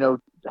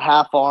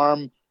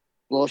arm,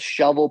 little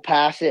shovel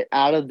pass it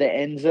out of the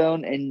end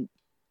zone. And,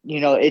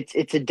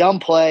 it's a dumb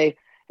play.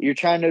 You're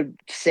trying to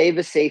save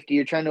a safety.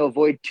 You're trying to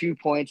avoid 2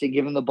 points and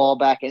give them the ball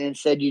back. And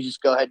instead you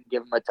just go ahead and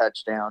give them a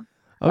touchdown.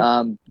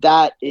 Okay.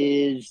 That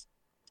is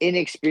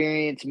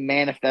inexperience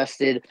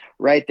manifested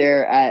right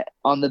there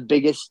on the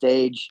biggest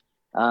stage.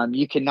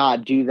 You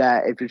cannot do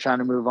that if you're trying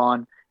to move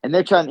on. And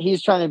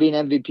he's trying to be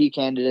an MVP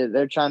candidate.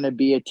 They're trying to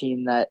be a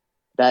team that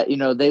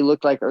they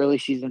look like early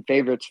season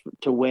favorites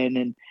to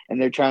win,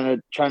 and they're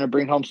trying to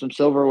bring home some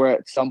silverware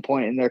at some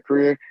point in their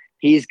career.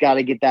 He's got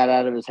to get that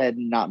out of his head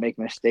and not make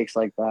mistakes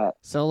like that.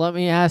 So let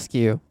me ask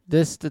you,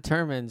 this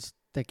determines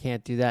the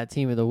Can't Do That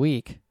Team of the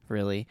Week,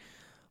 really.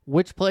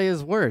 Which play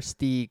is worse,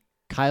 the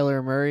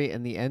Kyler Murray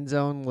in the end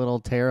zone, little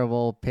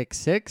terrible pick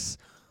six,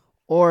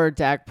 or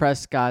Dak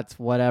Prescott's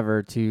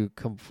whatever to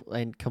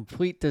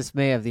complete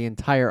dismay of the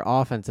entire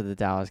offense of the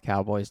Dallas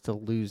Cowboys to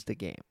lose the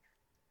game?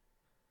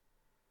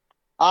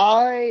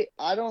 I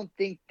don't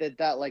think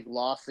that like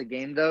lost the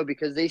game though,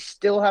 because they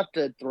still have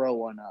to throw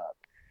one up.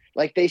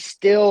 Like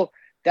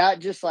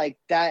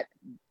that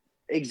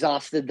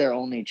exhausted their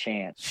only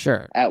chance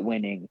Sure. at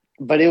winning.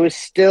 But it was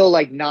still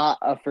like not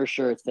a for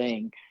sure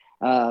thing.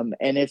 And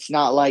it's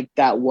not like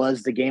that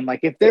was the game. Like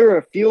if there were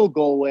a field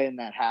goal away and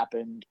that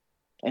happened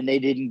and they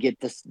didn't get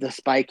the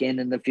spike in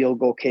and the field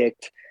goal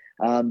kicked,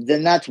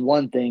 then that's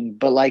one thing.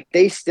 But like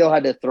they still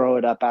had to throw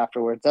it up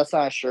afterwards. That's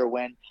not a sure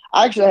win.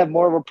 I actually have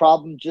more of a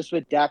problem just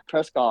with Dak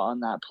Prescott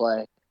on that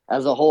play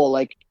as a whole.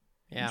 Like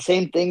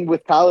same thing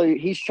with Kyler.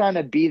 He's trying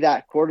to be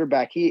that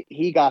quarterback.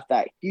 He got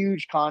that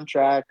huge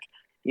contract.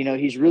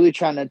 He's really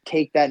trying to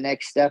take that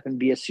next step and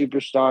be a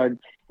superstar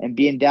and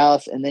be in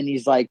Dallas. And then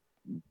he's like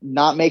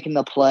not making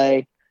the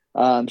play.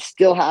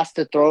 Still has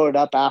to throw it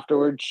up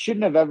afterwards.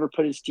 Shouldn't have ever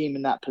put his team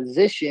in that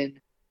position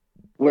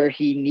where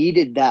he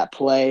needed that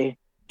play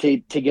to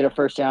get a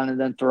first down and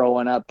then throw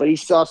one up. But he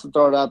still has to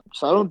throw it up.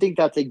 So I don't think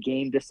that's a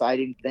game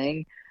deciding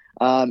thing.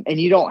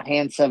 And you don't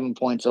hand 7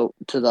 points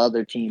to the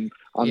other team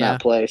on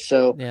that play.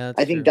 So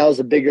I think that was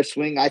a bigger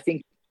swing. I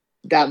think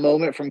that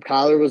moment from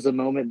Kyler was the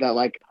moment that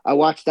like I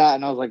watched that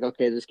and I was like,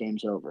 okay, this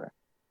game's over.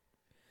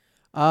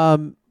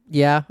 I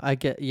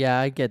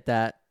get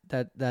that.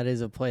 That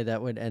is a play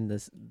that would end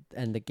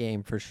the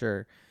game for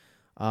sure.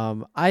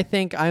 I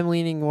think I'm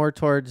leaning more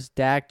towards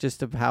Dak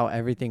just of how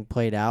everything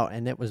played out,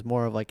 and it was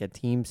more of like a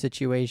team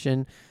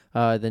situation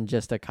than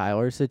just a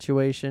Kyler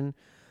situation.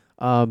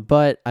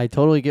 But I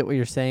totally get what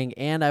you're saying,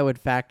 and I would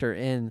factor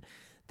in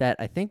that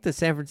I think the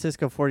San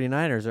Francisco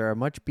 49ers are a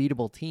much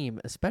beatable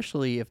team,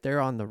 especially if they're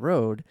on the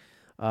road,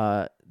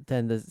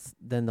 than the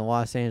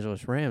Los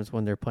Angeles Rams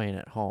when they're playing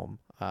at home.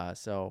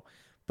 So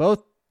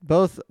both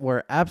both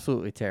were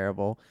absolutely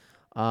terrible.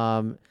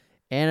 Um,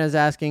 Anna's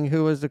asking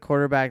who was the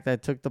quarterback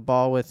that took the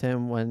ball with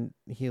him when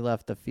he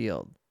left the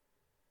field.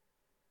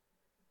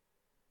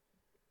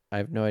 I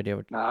have no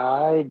idea.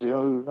 I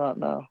do not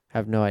know.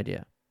 Have no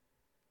idea.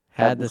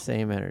 Had Had the this,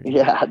 same energy.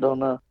 yeah, I don't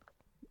know.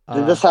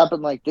 Did Uh, this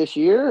happen like this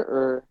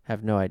year,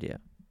 have no idea.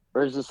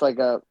 or is this like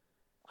a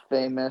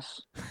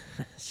famous?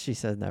 She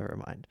says, never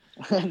mind.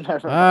 All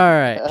Never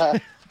mind.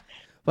 right.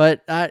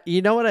 But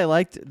you know what I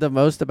liked the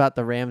most about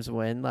the Rams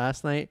win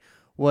last night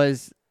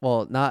was,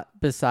 well, not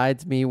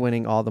besides me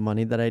winning all the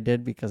money that I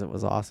did because it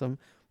was awesome,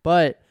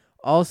 but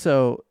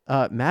also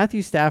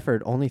Matthew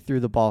Stafford only threw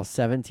the ball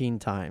 17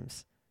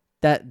 times.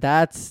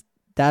 That's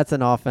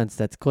an offense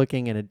that's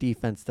clicking and a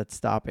defense that's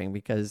stopping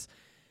because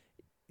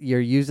you're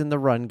using the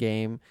run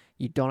game.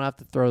 You don't have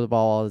to throw the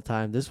ball all the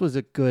time. This was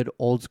a good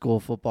old school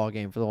football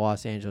game for the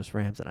Los Angeles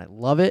Rams, and I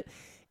love it.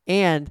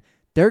 And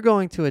they're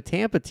going to a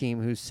Tampa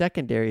team whose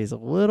secondary is a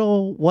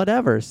little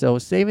whatever. So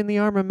saving the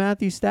arm of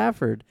Matthew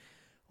Stafford,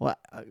 well,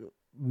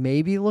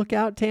 maybe look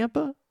out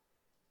Tampa.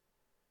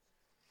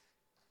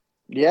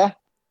 Yeah,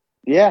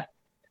 yeah.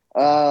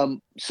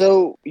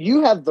 So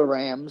you have the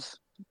Rams.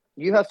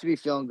 You have to be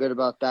feeling good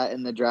about that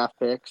in the draft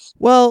picks.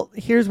 Well,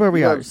 here's where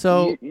we You are. have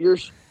So you're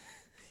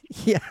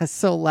yeah,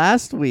 so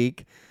last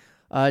week,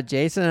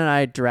 Jason and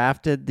I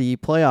drafted the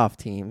playoff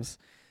teams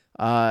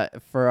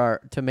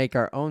to make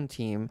our own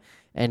team,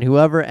 and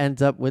whoever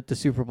ends up with the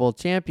Super Bowl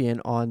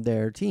champion on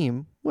their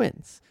team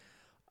wins.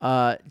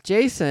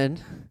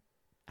 Jason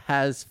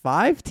has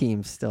 5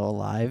 teams still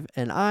alive,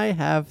 and I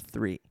have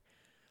 3.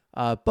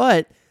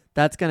 But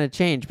that's going to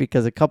change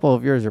because a couple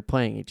of yours are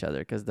playing each other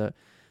because the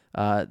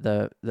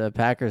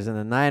Packers and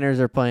the Niners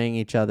are playing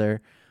each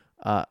other.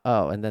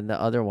 And then the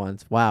other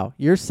ones. Wow,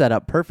 you're set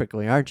up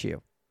perfectly, aren't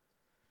you?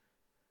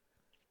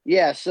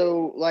 Yeah,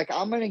 so like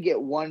I'm gonna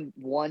get one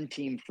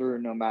team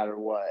through no matter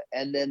what,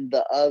 and then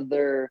the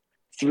other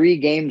 3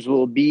 games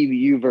will be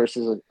you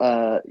versus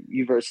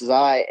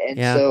I, and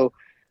Yeah, so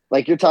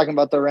like you're talking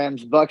about the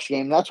Rams Bucks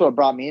game. That's what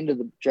brought me into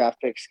the draft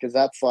picks because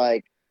that's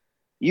like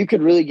you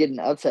could really get an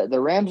upset. The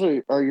Rams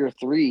are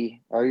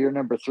your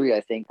number 3,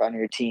 I think, on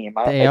your team.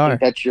 they I think are.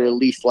 that's your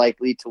least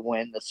likely to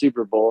win the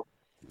Super Bowl.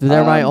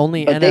 They're my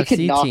only But they could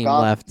NFC knock team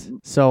off left,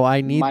 so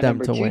I need my them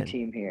number to 2 win.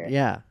 team here.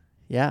 Yeah,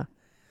 yeah.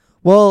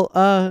 Well,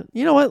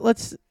 you know what?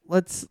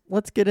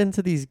 Let's get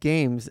into these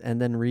games and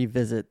then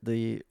revisit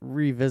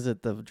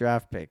the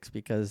draft picks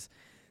because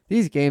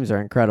these games are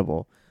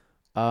incredible.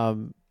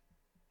 Um,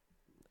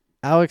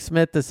 Alex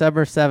Smith,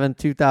 December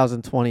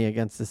 2020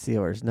 against the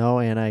Steelers. No,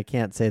 and I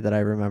can't say that I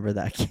remember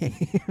that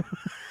game.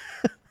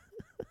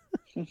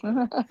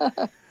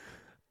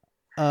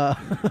 uh,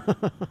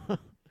 all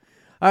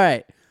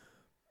right.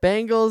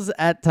 Bengals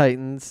at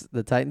Titans.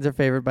 The Titans are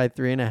favored by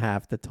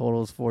 3.5. The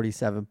total is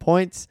 47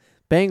 points.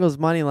 Bengals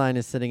money line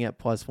is sitting at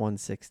plus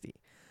 160.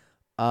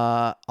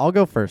 I'll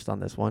go first on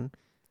this one.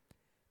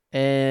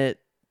 It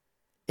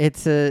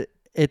it's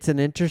an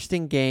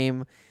interesting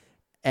game,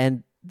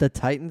 and the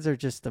Titans are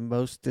just the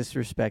most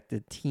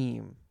disrespected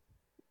team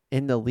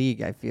in the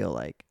league. I feel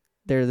like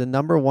they're the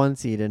number 1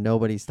 seed, and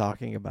nobody's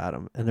talking about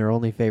them, and they're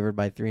only favored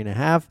by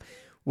 3.5,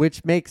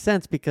 which makes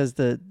sense because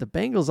the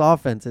Bengals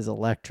offense is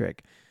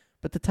electric,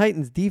 but the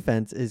Titans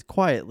defense is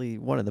quietly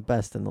one of the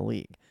best in the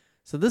league.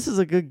 So this is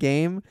a good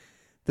game.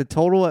 The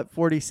total at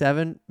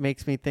 47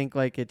 makes me think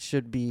like it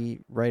should be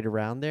right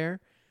around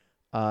there.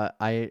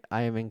 I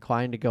am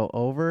inclined to go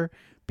over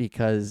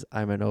because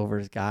I'm an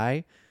overs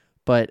guy.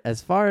 But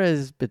as far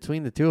as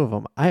between the two of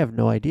them, I have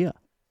no idea.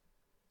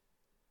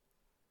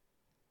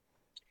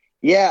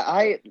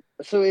 Yeah,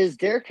 so is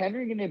Derrick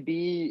Henry going to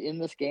be in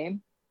this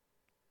game?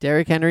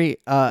 Derrick Henry, Is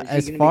he as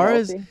going to be far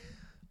as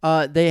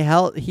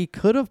healthy? he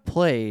could have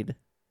played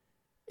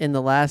in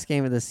the last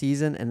game of the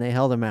season, and they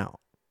held him out.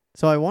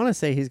 So I want to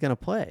say he's going to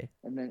play.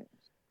 And then,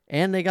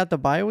 And they got the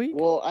bye week.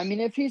 well, I mean,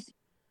 if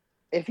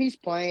he's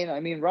playing, I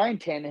mean, Ryan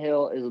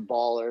Tannehill is a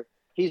baller.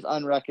 He's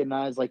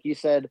unrecognized, like you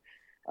said.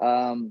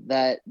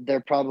 That they're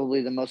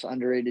probably the most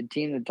underrated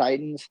team, the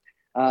Titans.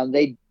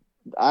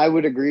 I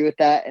would agree with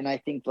that, and I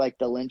think like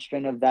the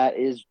linchpin of that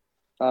is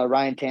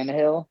Ryan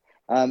Tannehill.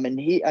 And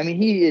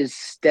he has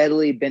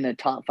steadily been a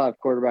top 5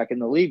 quarterback in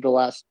the league the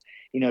last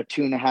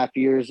 2.5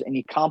 years, and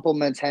he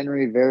complements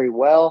Henry very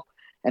well.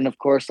 And of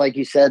course, like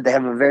you said, they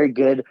have a very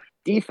good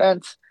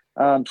defense.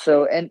 And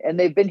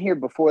they've been here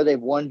before. They've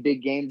won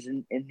big games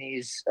in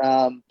these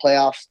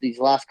playoffs these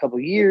last couple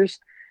of years.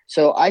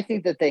 So I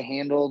think that they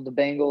handled the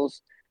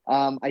Bengals.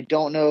 I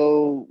don't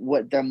know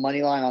what their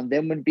money line on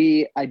them would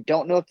be. I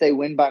don't know if they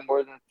win by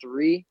more than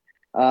 3.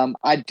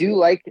 I do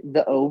like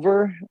the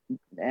over,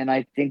 and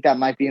I think that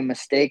might be a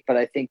mistake, but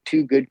I think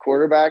 2 good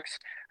quarterbacks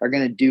are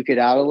going to duke it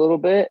out a little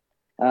bit.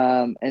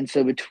 And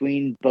so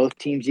between both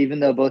teams, even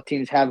though both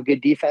teams have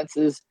good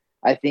defenses,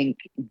 I think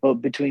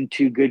between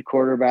 2 good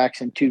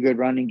quarterbacks and 2 good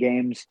running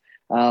games,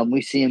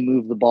 we see him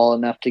move the ball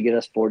enough to get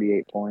us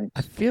 48 I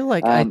points. feel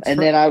like And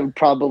then I would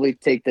probably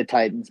take the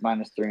Titans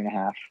minus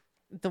 3.5.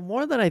 the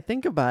more that I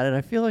think about it,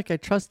 I feel like I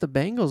trust the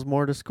Bengals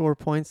more to score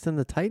points than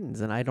the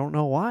Titans, and I don't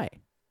know why.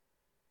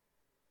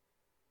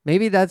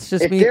 Maybe that's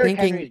just If me Derrick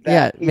thinking. Henry's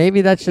Yeah, back,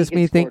 maybe that's he just can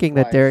me score thinking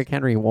that twice. Derrick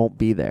Henry won't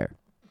be there.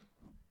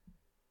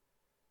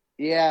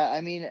 Yeah,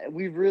 I mean,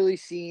 we've really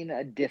seen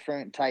a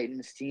different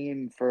Titans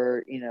team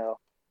for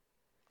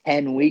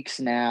 10 weeks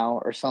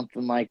now or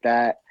something like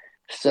that.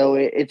 So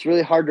it's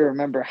really hard to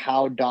remember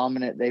how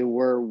dominant they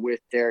were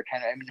with Derrick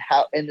Henry. I mean,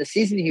 how in the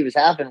season he was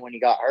having when he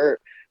got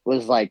hurt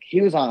was like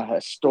he was on a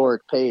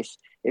historic pace.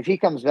 If he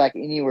comes back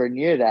anywhere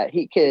near that,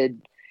 he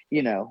could.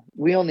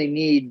 We only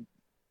need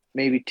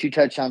maybe two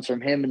touchdowns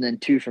from him and then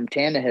two from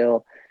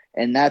Tannehill,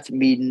 and that's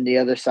meeting the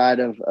other side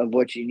of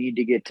what you need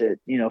to get to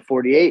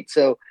 48.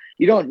 So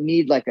you don't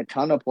need like a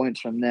ton of points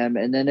from them.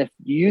 And then if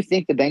you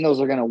think the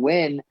Bengals are going to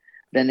win,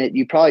 then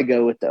you probably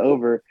go with the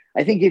over.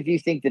 I think if you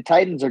think the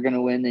Titans are going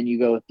to win, then you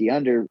go with the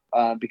under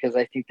because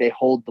I think they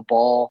hold the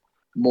ball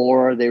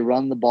more, they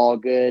run the ball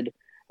good,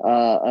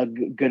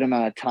 good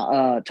amount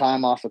of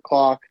time off the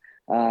clock.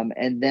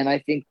 And then I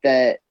think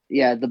that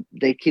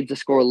they keep the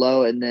score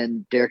low, and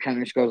then Derrick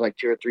Henry scores like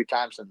two or three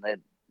times, and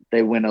then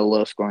they win a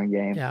low scoring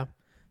game. Yeah.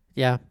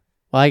 Yeah.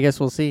 Well, I guess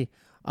we'll see.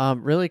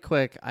 Really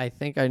quick, I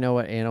think I know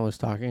what Anna was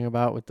talking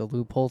about with the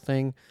loophole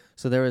thing.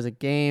 So there was a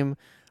game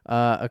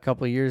a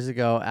couple years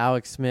ago.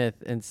 Alex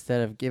Smith,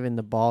 instead of giving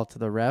the ball to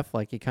the ref,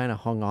 like he kind of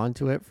hung on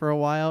to it for a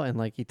while, and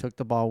like he took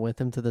the ball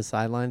with him to the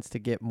sidelines to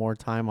get more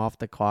time off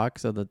the clock,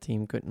 so the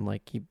team couldn't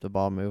like keep the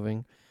ball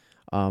moving.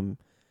 Um,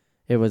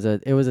 it was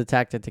a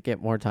tactic to get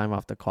more time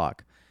off the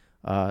clock.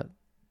 Uh,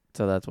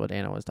 so that's what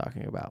Anna was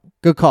talking about.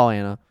 Good call,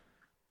 Anna.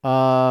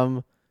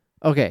 Um,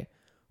 okay.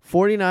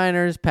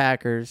 49ers,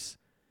 Packers.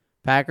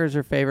 Packers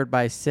are favored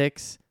by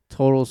 6.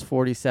 Totals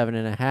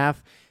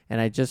 47.5.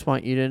 And I just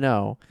want you to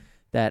know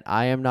that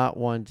I am not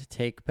one to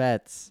take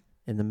bets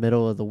in the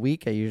middle of the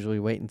week. I usually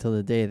wait until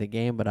the day of the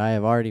game, but I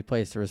have already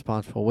placed a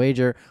responsible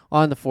wager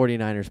on the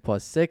 49ers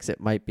plus 6. It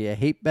might be a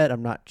hate bet.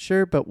 I'm not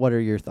sure, but what are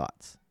your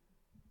thoughts?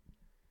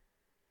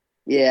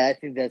 Yeah, I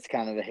think that's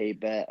kind of a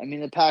hate bet. I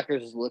mean, the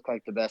Packers look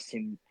like the best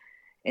team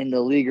in the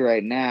league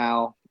right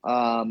now.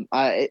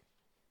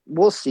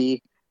 We'll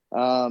see.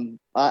 I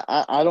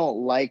don't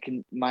like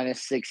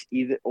 -6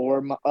 either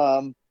or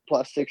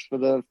 +6 for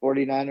the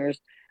 49ers.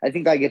 I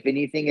think like if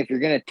anything, if you're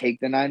gonna take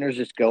the Niners,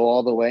 just go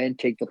all the way and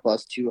take the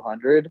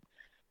 +200.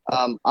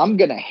 I'm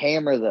gonna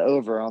hammer the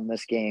over on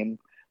this game.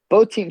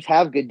 Both teams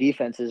have good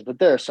defenses, but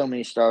there are so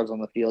many stars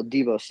on the field.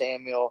 Debo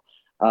Samuel,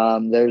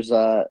 there's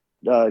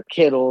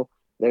Kittle,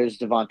 there's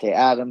Devontae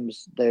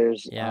Adams,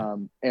 there's Yeah.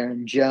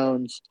 Aaron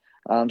Jones.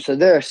 So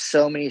there are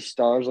so many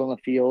stars on the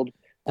field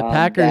The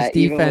Packers that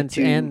even with defense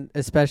two and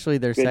especially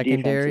their good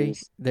secondary,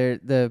 defenses,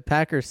 the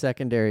Packers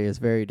secondary is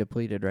very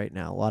depleted right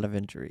now. A lot of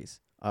injuries.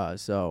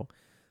 So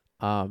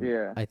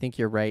yeah, I think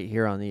you're right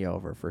here on the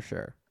over for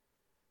sure.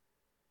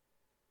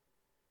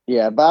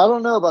 yeah. But I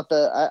don't know about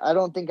I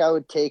don't think I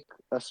would take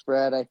a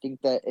spread. I think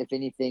that if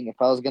anything, if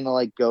I was gonna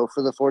like go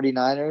for the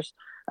 49ers,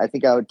 I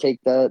think I would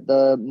take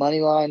the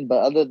money line. But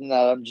other than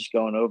that, I'm just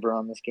going over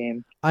on this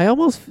game. I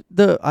almost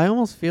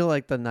feel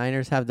like the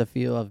Niners have the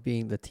feel of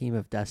being the team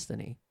of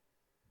destiny.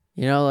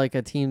 You know, like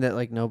a team that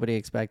like nobody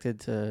expected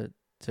to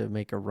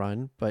make a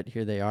run, but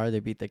here they are. They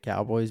beat the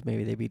Cowboys,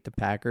 maybe they beat the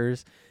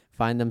Packers,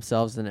 find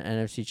themselves in an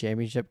NFC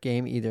Championship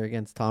game either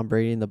against Tom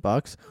Brady and the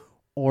Bucks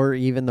or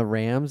even the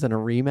Rams in a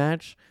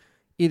rematch.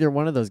 Either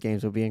one of those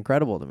games would be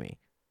incredible to me.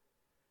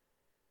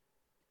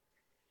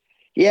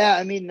 Yeah,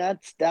 I mean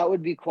that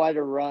would be quite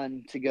a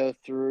run to go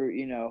through.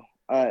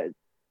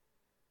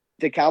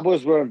 The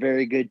Cowboys were a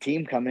very good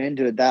team coming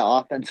into it. That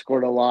offense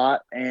scored a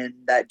lot, and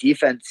that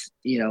defense,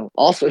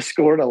 also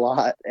scored a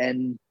lot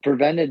and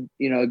prevented,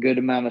 a good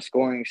amount of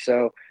scoring.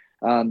 So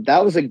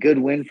that was a good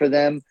win for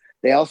them.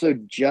 They also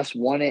just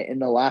won it in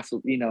the last,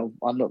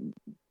 on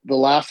the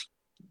last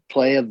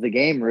play of the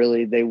game.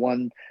 Really, they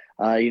won.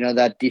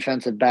 That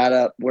defensive bat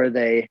up where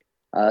they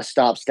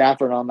stopped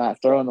Stafford on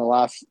that throw in the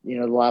last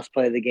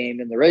play of the game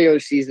in the regular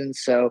season.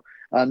 So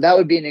that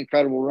would be an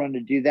incredible run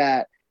to do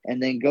that and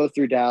then go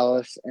through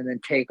Dallas and then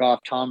take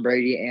off Tom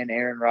Brady and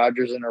Aaron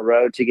Rodgers in a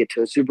row to get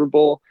to a Super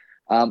Bowl.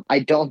 I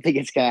don't think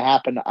it's going to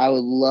happen. I would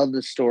love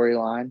the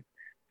storyline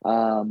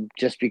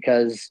just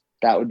because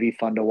that would be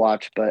fun to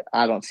watch, but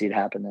I don't see it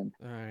happening.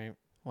 All right.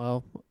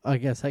 Well, I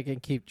guess I can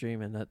keep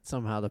dreaming that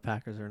somehow the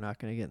Packers are not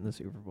going to get in the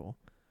Super Bowl.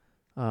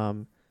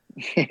 Um,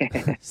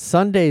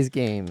 Sunday's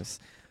games.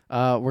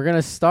 We're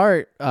gonna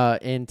start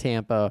in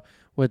Tampa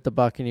with the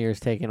Buccaneers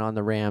taking on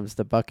the Rams.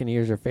 The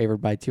Buccaneers are favored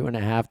by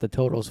 2.5. The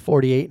total's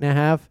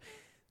 48.5.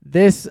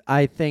 This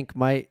I think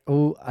might.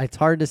 Oh, it's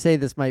hard to say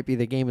this might be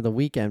the game of the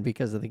weekend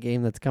because of the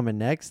game that's coming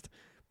next.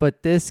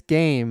 But this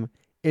game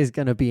is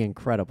gonna be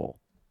incredible.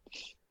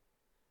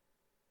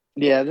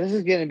 Yeah, this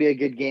is going to be a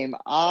good game.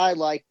 I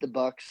like the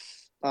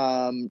Bucks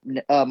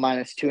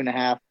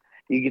 -2.5.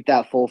 You get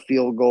that full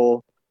field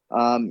goal.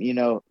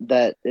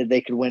 That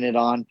they could win it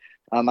on.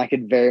 I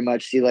could very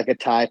much see like a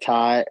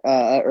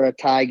or a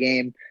tie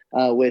game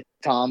with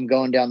Tom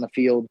going down the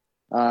field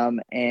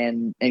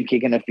and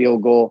kicking a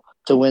field goal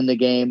to win the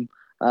game.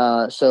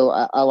 So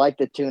I like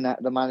the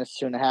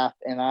 -2.5,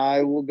 and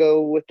I will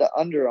go with the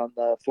under on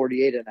the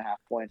 48.5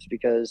 points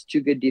because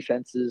two good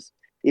defenses.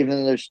 even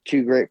though there's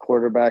two great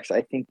quarterbacks,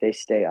 I think they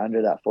stay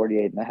under that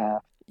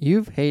 48.5.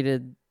 You've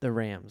hated the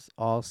Rams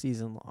all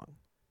season long.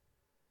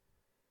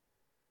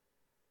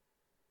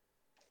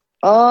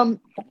 Um,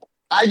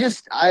 I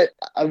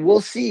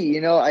will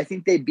see. I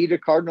think they beat a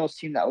Cardinals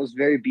team that was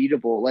very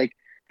beatable. Like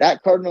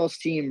that Cardinals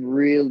team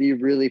really,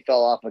 really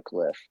fell off a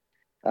cliff.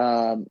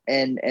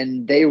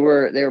 And they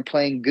were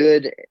playing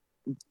good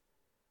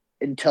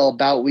until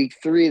about week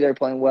 3. They're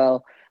playing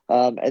well.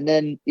 And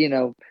then,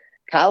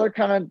 Kyler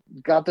kind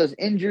of got those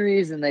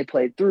injuries and they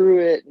played through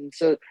it. And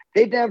so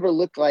they never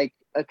looked like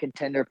a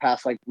contender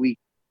past like week,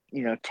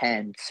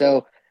 10.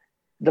 So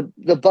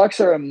the Bucks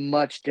are a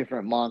much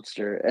different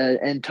monster,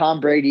 and Tom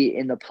Brady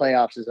in the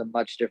playoffs is a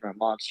much different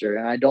monster.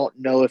 And I don't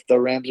know if the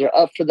Rams are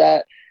up for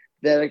that.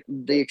 That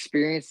the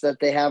experience that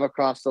they have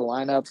across the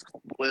lineup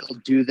will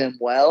do them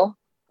well,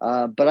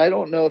 but I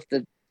don't know if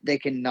they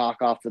can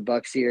knock off the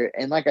Bucks here.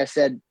 And like I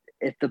said,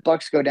 if the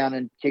Bucks go down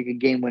and kick a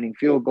game-winning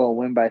field goal,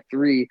 win by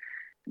 3,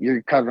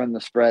 you're covering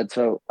the spread.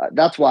 So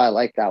that's why I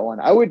like that one.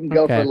 I wouldn't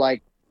go for Okay.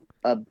 like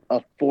a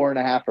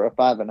 4.5 or a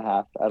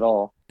 5.5 at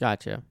all.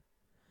 Gotcha.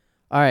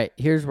 All right,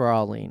 here's where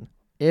I'll lean.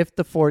 If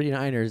the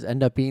 49ers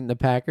end up beating the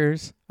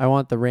Packers, I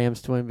want the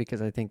Rams to win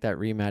because I think that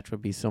rematch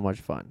would be so much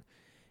fun.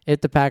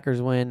 If the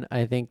Packers win,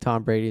 I think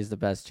Tom Brady is the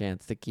best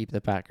chance to keep the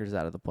Packers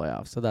out of the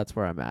playoffs. So that's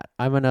where I'm at.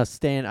 I'm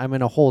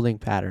in a holding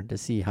pattern to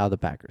see how the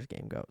Packers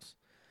game goes.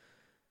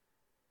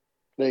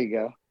 There you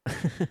go.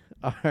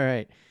 All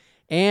right.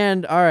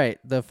 And all right,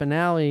 the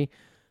finale,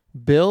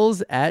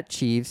 Bills at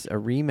Chiefs, a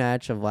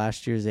rematch of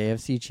last year's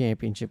AFC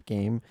Championship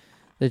game.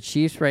 The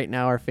Chiefs right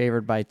now are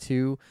favored by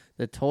 2.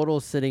 The total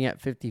is sitting at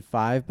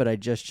 55, but I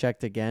just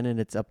checked again, and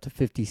it's up to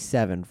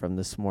 57 from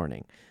this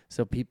morning.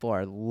 So people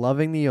are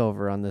loving the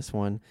over on this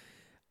one.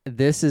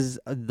 This is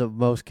the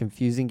most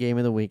confusing game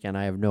of the weekend.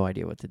 I have no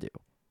idea what to do.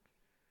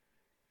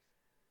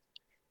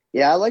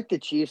 Yeah, I like the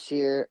Chiefs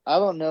here. I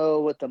don't know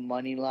what the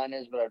money line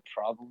is, but I'd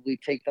probably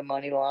take the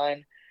money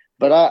line.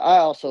 But I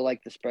also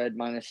like the spread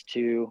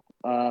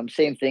 -2.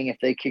 Same thing. If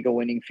they kick a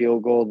winning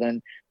field goal,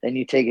 then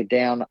you take it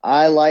down.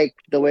 I like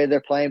the way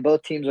they're playing.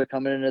 Both teams are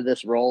coming into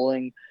this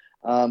rolling,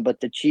 but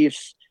the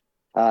Chiefs,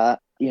 have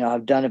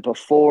done it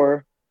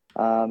before,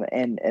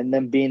 and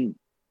them being,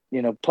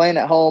 playing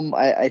at home.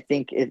 I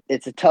think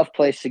it's a tough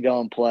place to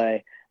go and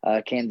play,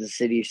 Kansas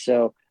City.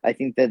 So I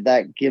think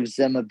that gives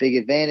them a big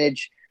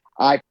advantage.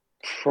 I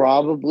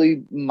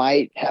probably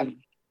might have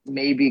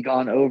maybe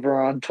gone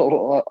over on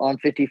total on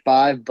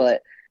 55,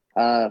 but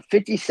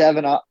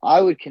 57,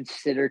 I would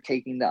consider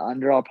taking the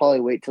under. I'll probably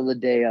wait till the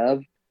day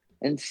of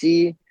and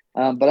see.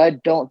 But I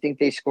don't think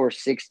they score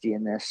 60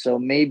 in this. So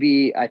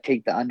maybe I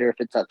take the under if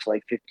it's up to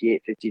like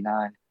 58,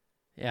 59.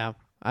 Yeah,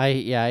 I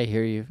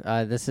hear you.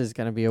 This is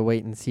going to be a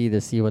wait and see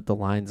to see what the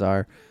lines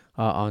are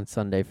on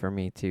Sunday for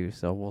me too.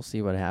 So we'll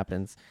see what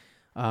happens.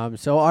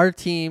 So our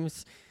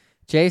teams,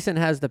 Jason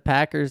has the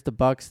Packers, the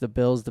Bucks, the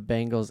Bills, the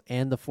Bengals,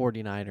 and the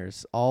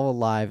 49ers all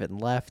alive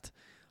and left.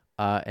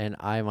 And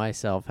I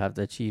myself have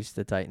the Chiefs,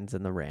 the Titans,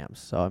 and the Rams.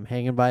 So I'm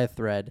hanging by a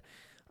thread.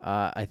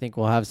 I think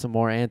we'll have some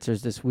more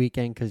answers this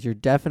weekend because you're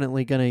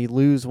definitely going to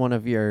lose one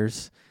of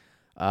yours.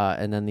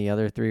 And then the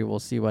other 3, we'll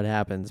see what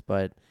happens.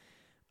 But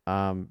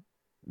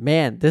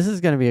man, this is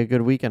going to be a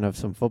good weekend of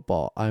some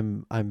football.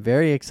 I'm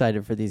very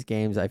excited for these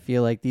games. I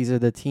feel like these are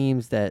the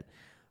teams that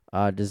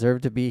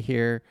deserve to be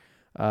here.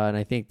 And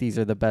I think these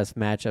are the best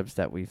matchups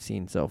that we've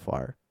seen so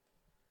far.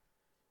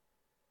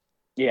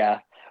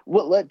 Yeah.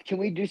 Can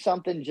we do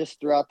something just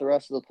throughout the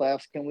rest of the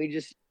playoffs? Can we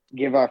just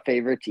give our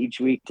favorites each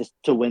week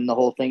to win the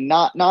whole thing?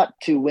 Not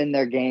to win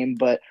their game,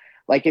 but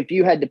like if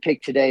you had to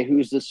pick today,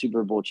 who's the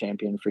Super Bowl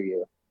champion for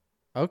you?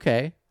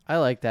 Okay, I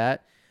like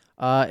that.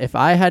 If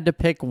I had to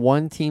pick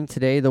one team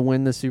today to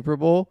win the Super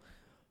Bowl,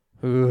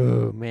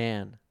 ooh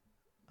man,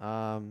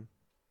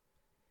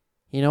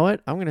 you know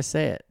what? I'm gonna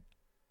say it.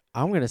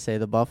 I'm gonna say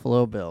the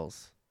Buffalo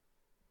Bills.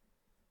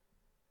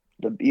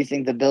 You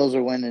think the Bills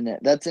are winning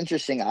it? That's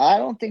interesting. I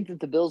don't think that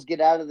the Bills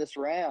get out of this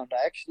round.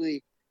 I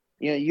actually,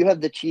 you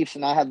have the Chiefs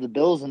and I have the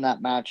Bills in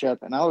that matchup,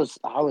 and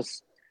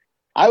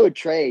I would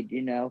trade,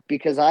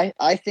 because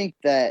I think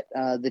that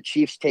the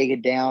Chiefs take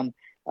it down.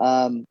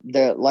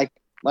 They're like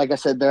I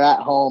said, they're at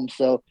home,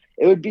 so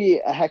it would be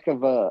a heck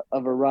of a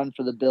run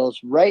for the Bills.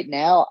 Right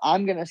now,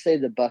 I'm gonna say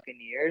the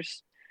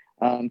Buccaneers,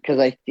 because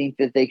I think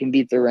that they can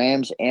beat the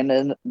Rams,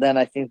 and then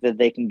I think that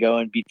they can go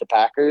and beat the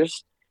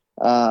Packers.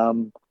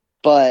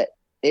 But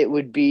it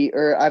would be,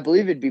 or I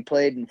believe it'd be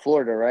played in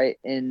Florida, right,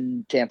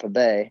 in Tampa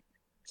Bay.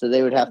 So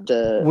they would have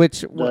to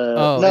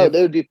no,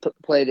 they would be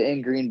played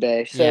in Green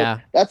Bay. So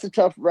Yeah. that's a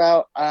tough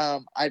route.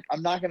 I'm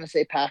not going to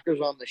say Packers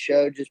on the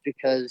show just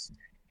because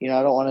I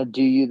don't want to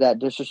do you that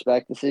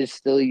disrespect. This is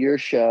still your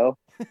show,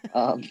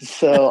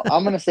 so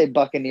I'm going to say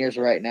Buccaneers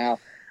right now.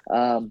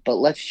 But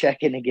let's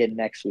check in again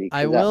next week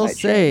I because that will might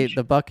say change.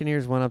 the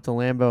Buccaneers went up to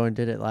Lambeau and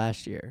did it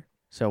last year.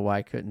 So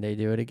why couldn't they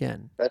do it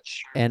again? That's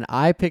true. And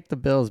I picked the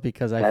Bills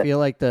because I feel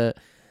like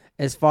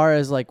as far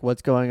as like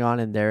what's going on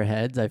in their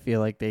heads, I feel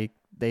like they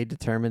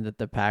determined that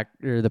the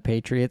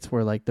Patriots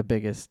were like the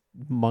biggest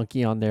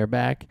monkey on their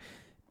back.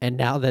 And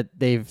now that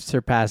they've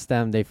surpassed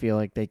them, they feel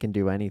like they can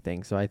do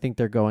anything. So I think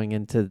they're going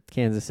into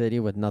Kansas City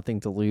with nothing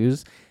to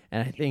lose.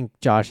 And I think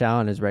Josh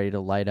Allen is ready to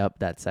light up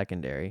that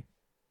secondary.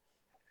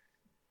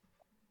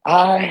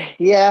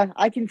 Yeah,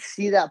 I can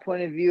see that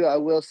point of view. I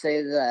will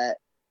say that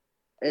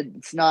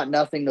it's not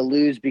nothing to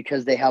lose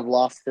because they have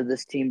lost to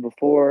this team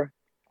before.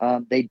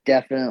 They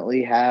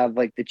definitely have,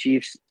 like the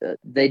Chiefs,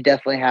 they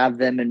definitely have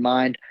them in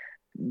mind.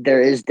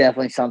 There is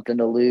definitely something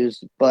to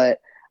lose, but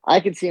I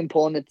could see them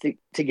pulling it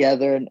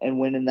together and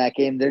winning that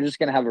game. They're just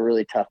going to have a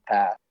really tough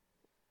path.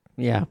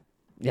 Yeah.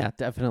 Yeah,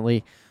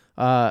 definitely.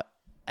 Uh,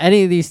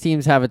 any of these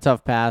teams have a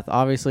tough path.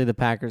 Obviously, the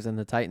Packers and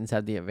the Titans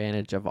have the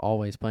advantage of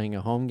always playing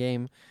a home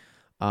game.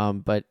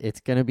 But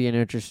it's going to be an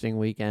interesting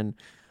weekend.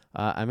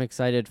 I'm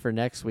excited for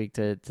next week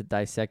to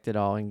dissect it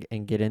all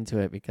and get into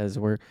it because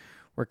we're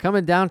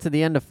coming down to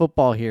the end of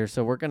football here,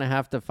 so we're going to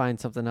have to find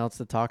something else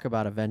to talk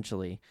about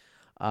eventually.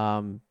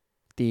 Um,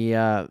 the,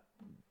 uh,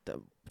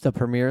 the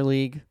Premier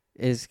League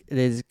is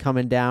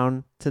coming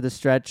down to the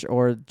stretch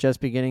or just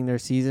beginning their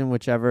season,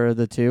 whichever of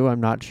the two. I'm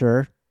not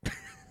sure.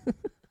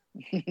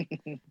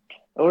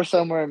 Or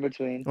somewhere in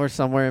between. Or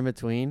somewhere in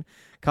between.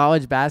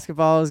 College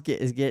basketball is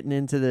getting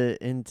into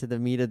the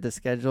meat of the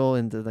schedule,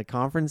 into the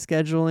conference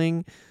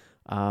scheduling.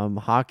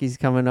 Hockey's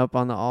coming up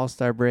on the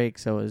All-Star break,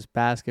 so is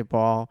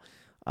basketball,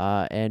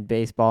 and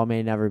baseball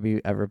may never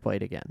be ever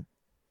played again.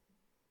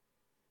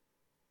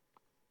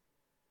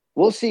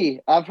 We'll see.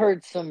 I've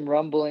heard some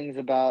rumblings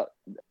about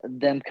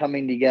them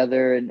coming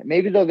together, and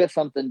maybe they'll get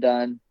something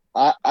done.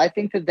 I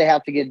think that they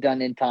have to get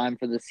done in time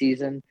for the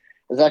season.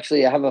 There's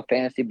actually I have a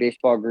fantasy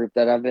baseball group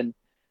that I've been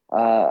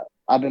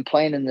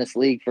playing in this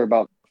league for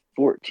about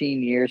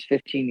 14 years,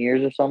 15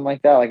 years or something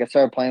like that. Like I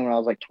started playing when I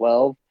was like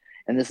 12,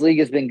 and this league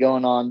has been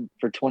going on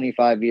for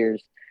 25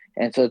 years.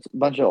 And so it's a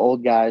bunch of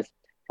old guys,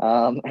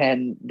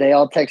 and they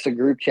all text a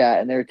group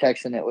chat, and they're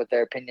texting it with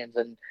their opinions.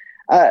 And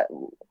I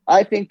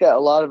I think that a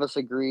lot of us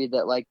agree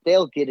that like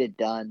they'll get it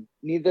done.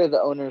 Neither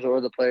the owners or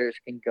the players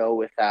can go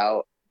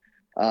without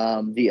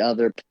the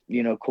other,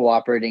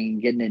 cooperating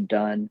and getting it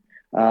done.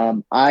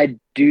 I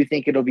do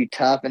think it'll be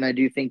tough, and I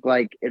do think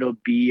like it'll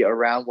be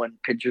around when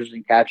pitchers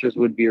and catchers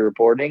would be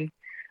reporting,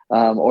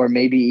 or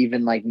maybe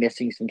even like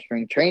missing some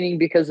spring training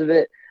because of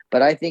it.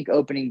 But I think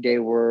opening day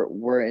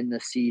we're in the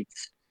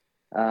seats,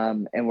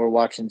 and we're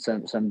watching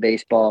some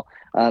baseball,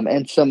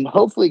 and some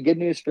hopefully good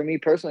news for me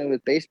personally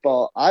with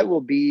baseball. I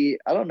will be.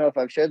 I don't know if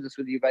I've shared this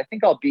with you, but I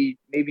think I'll be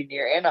maybe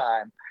near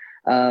Anaheim.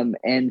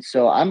 And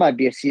so I might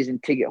be a season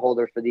ticket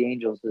holder for the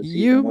Angels this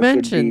You season, which would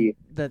mentioned be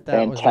that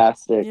was a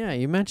fantastic. yeah.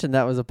 You mentioned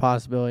that was a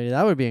possibility.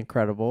 That would be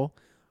incredible.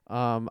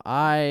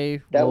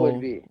 I That would will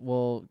be.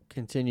 will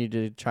continue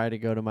to try to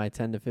go to my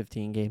 10 to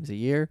 15 games a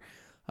year,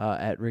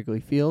 at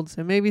Wrigley Fields,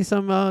 and maybe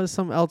some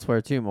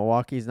elsewhere too.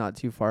 Milwaukee's not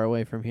too far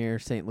away from here.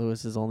 St.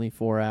 Louis is only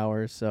 4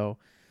 hours, so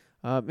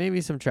maybe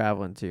some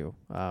traveling too.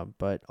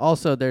 But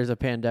also there's a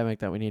pandemic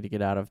that we need to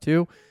get out of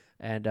too,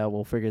 and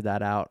we'll figure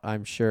that out,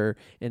 I'm sure,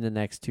 in the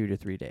next 2 to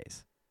 3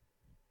 days.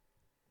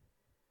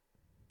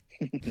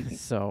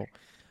 So,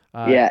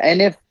 uh, Yeah,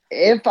 and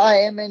if I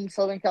am in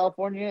Southern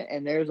California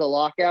and there's a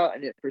lockout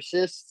and it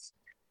persists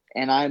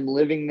and I'm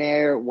living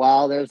there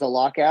while there's a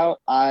lockout,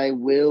 I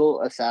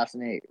will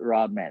assassinate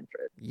Rob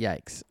Manfred.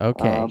 yikes.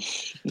 Um,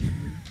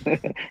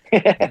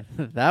 Okay.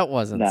 That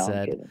wasn't no, I'm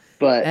said. kidding.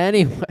 But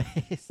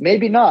Anyways,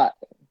 maybe not.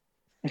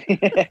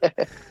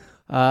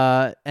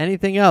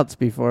 anything else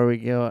before we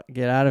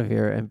get out of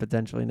here and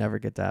potentially never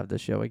get to have the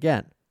show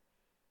again?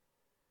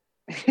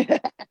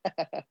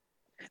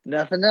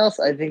 Nothing else.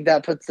 I think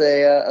that puts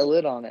a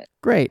lid on it.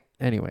 Great.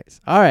 Anyways,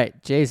 all right,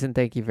 Jason,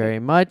 thank you very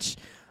much.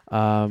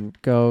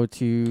 Go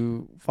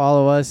to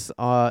follow us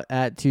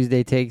at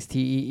Tuesday Takes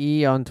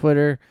TEE on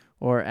Twitter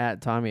or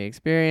at Tommy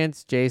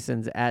Experience.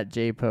 Jason's at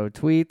JPO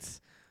Tweets.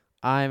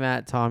 I'm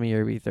at Tommy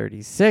Irby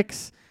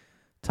 36.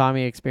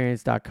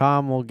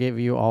 TommyExperience.com will give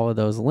you all of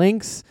those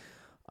links.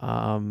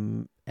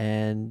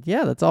 And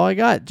yeah, that's all I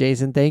got.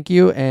 Jason, thank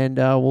you, and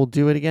we'll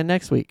do it again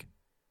next week.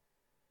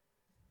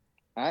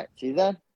 All right. See you then.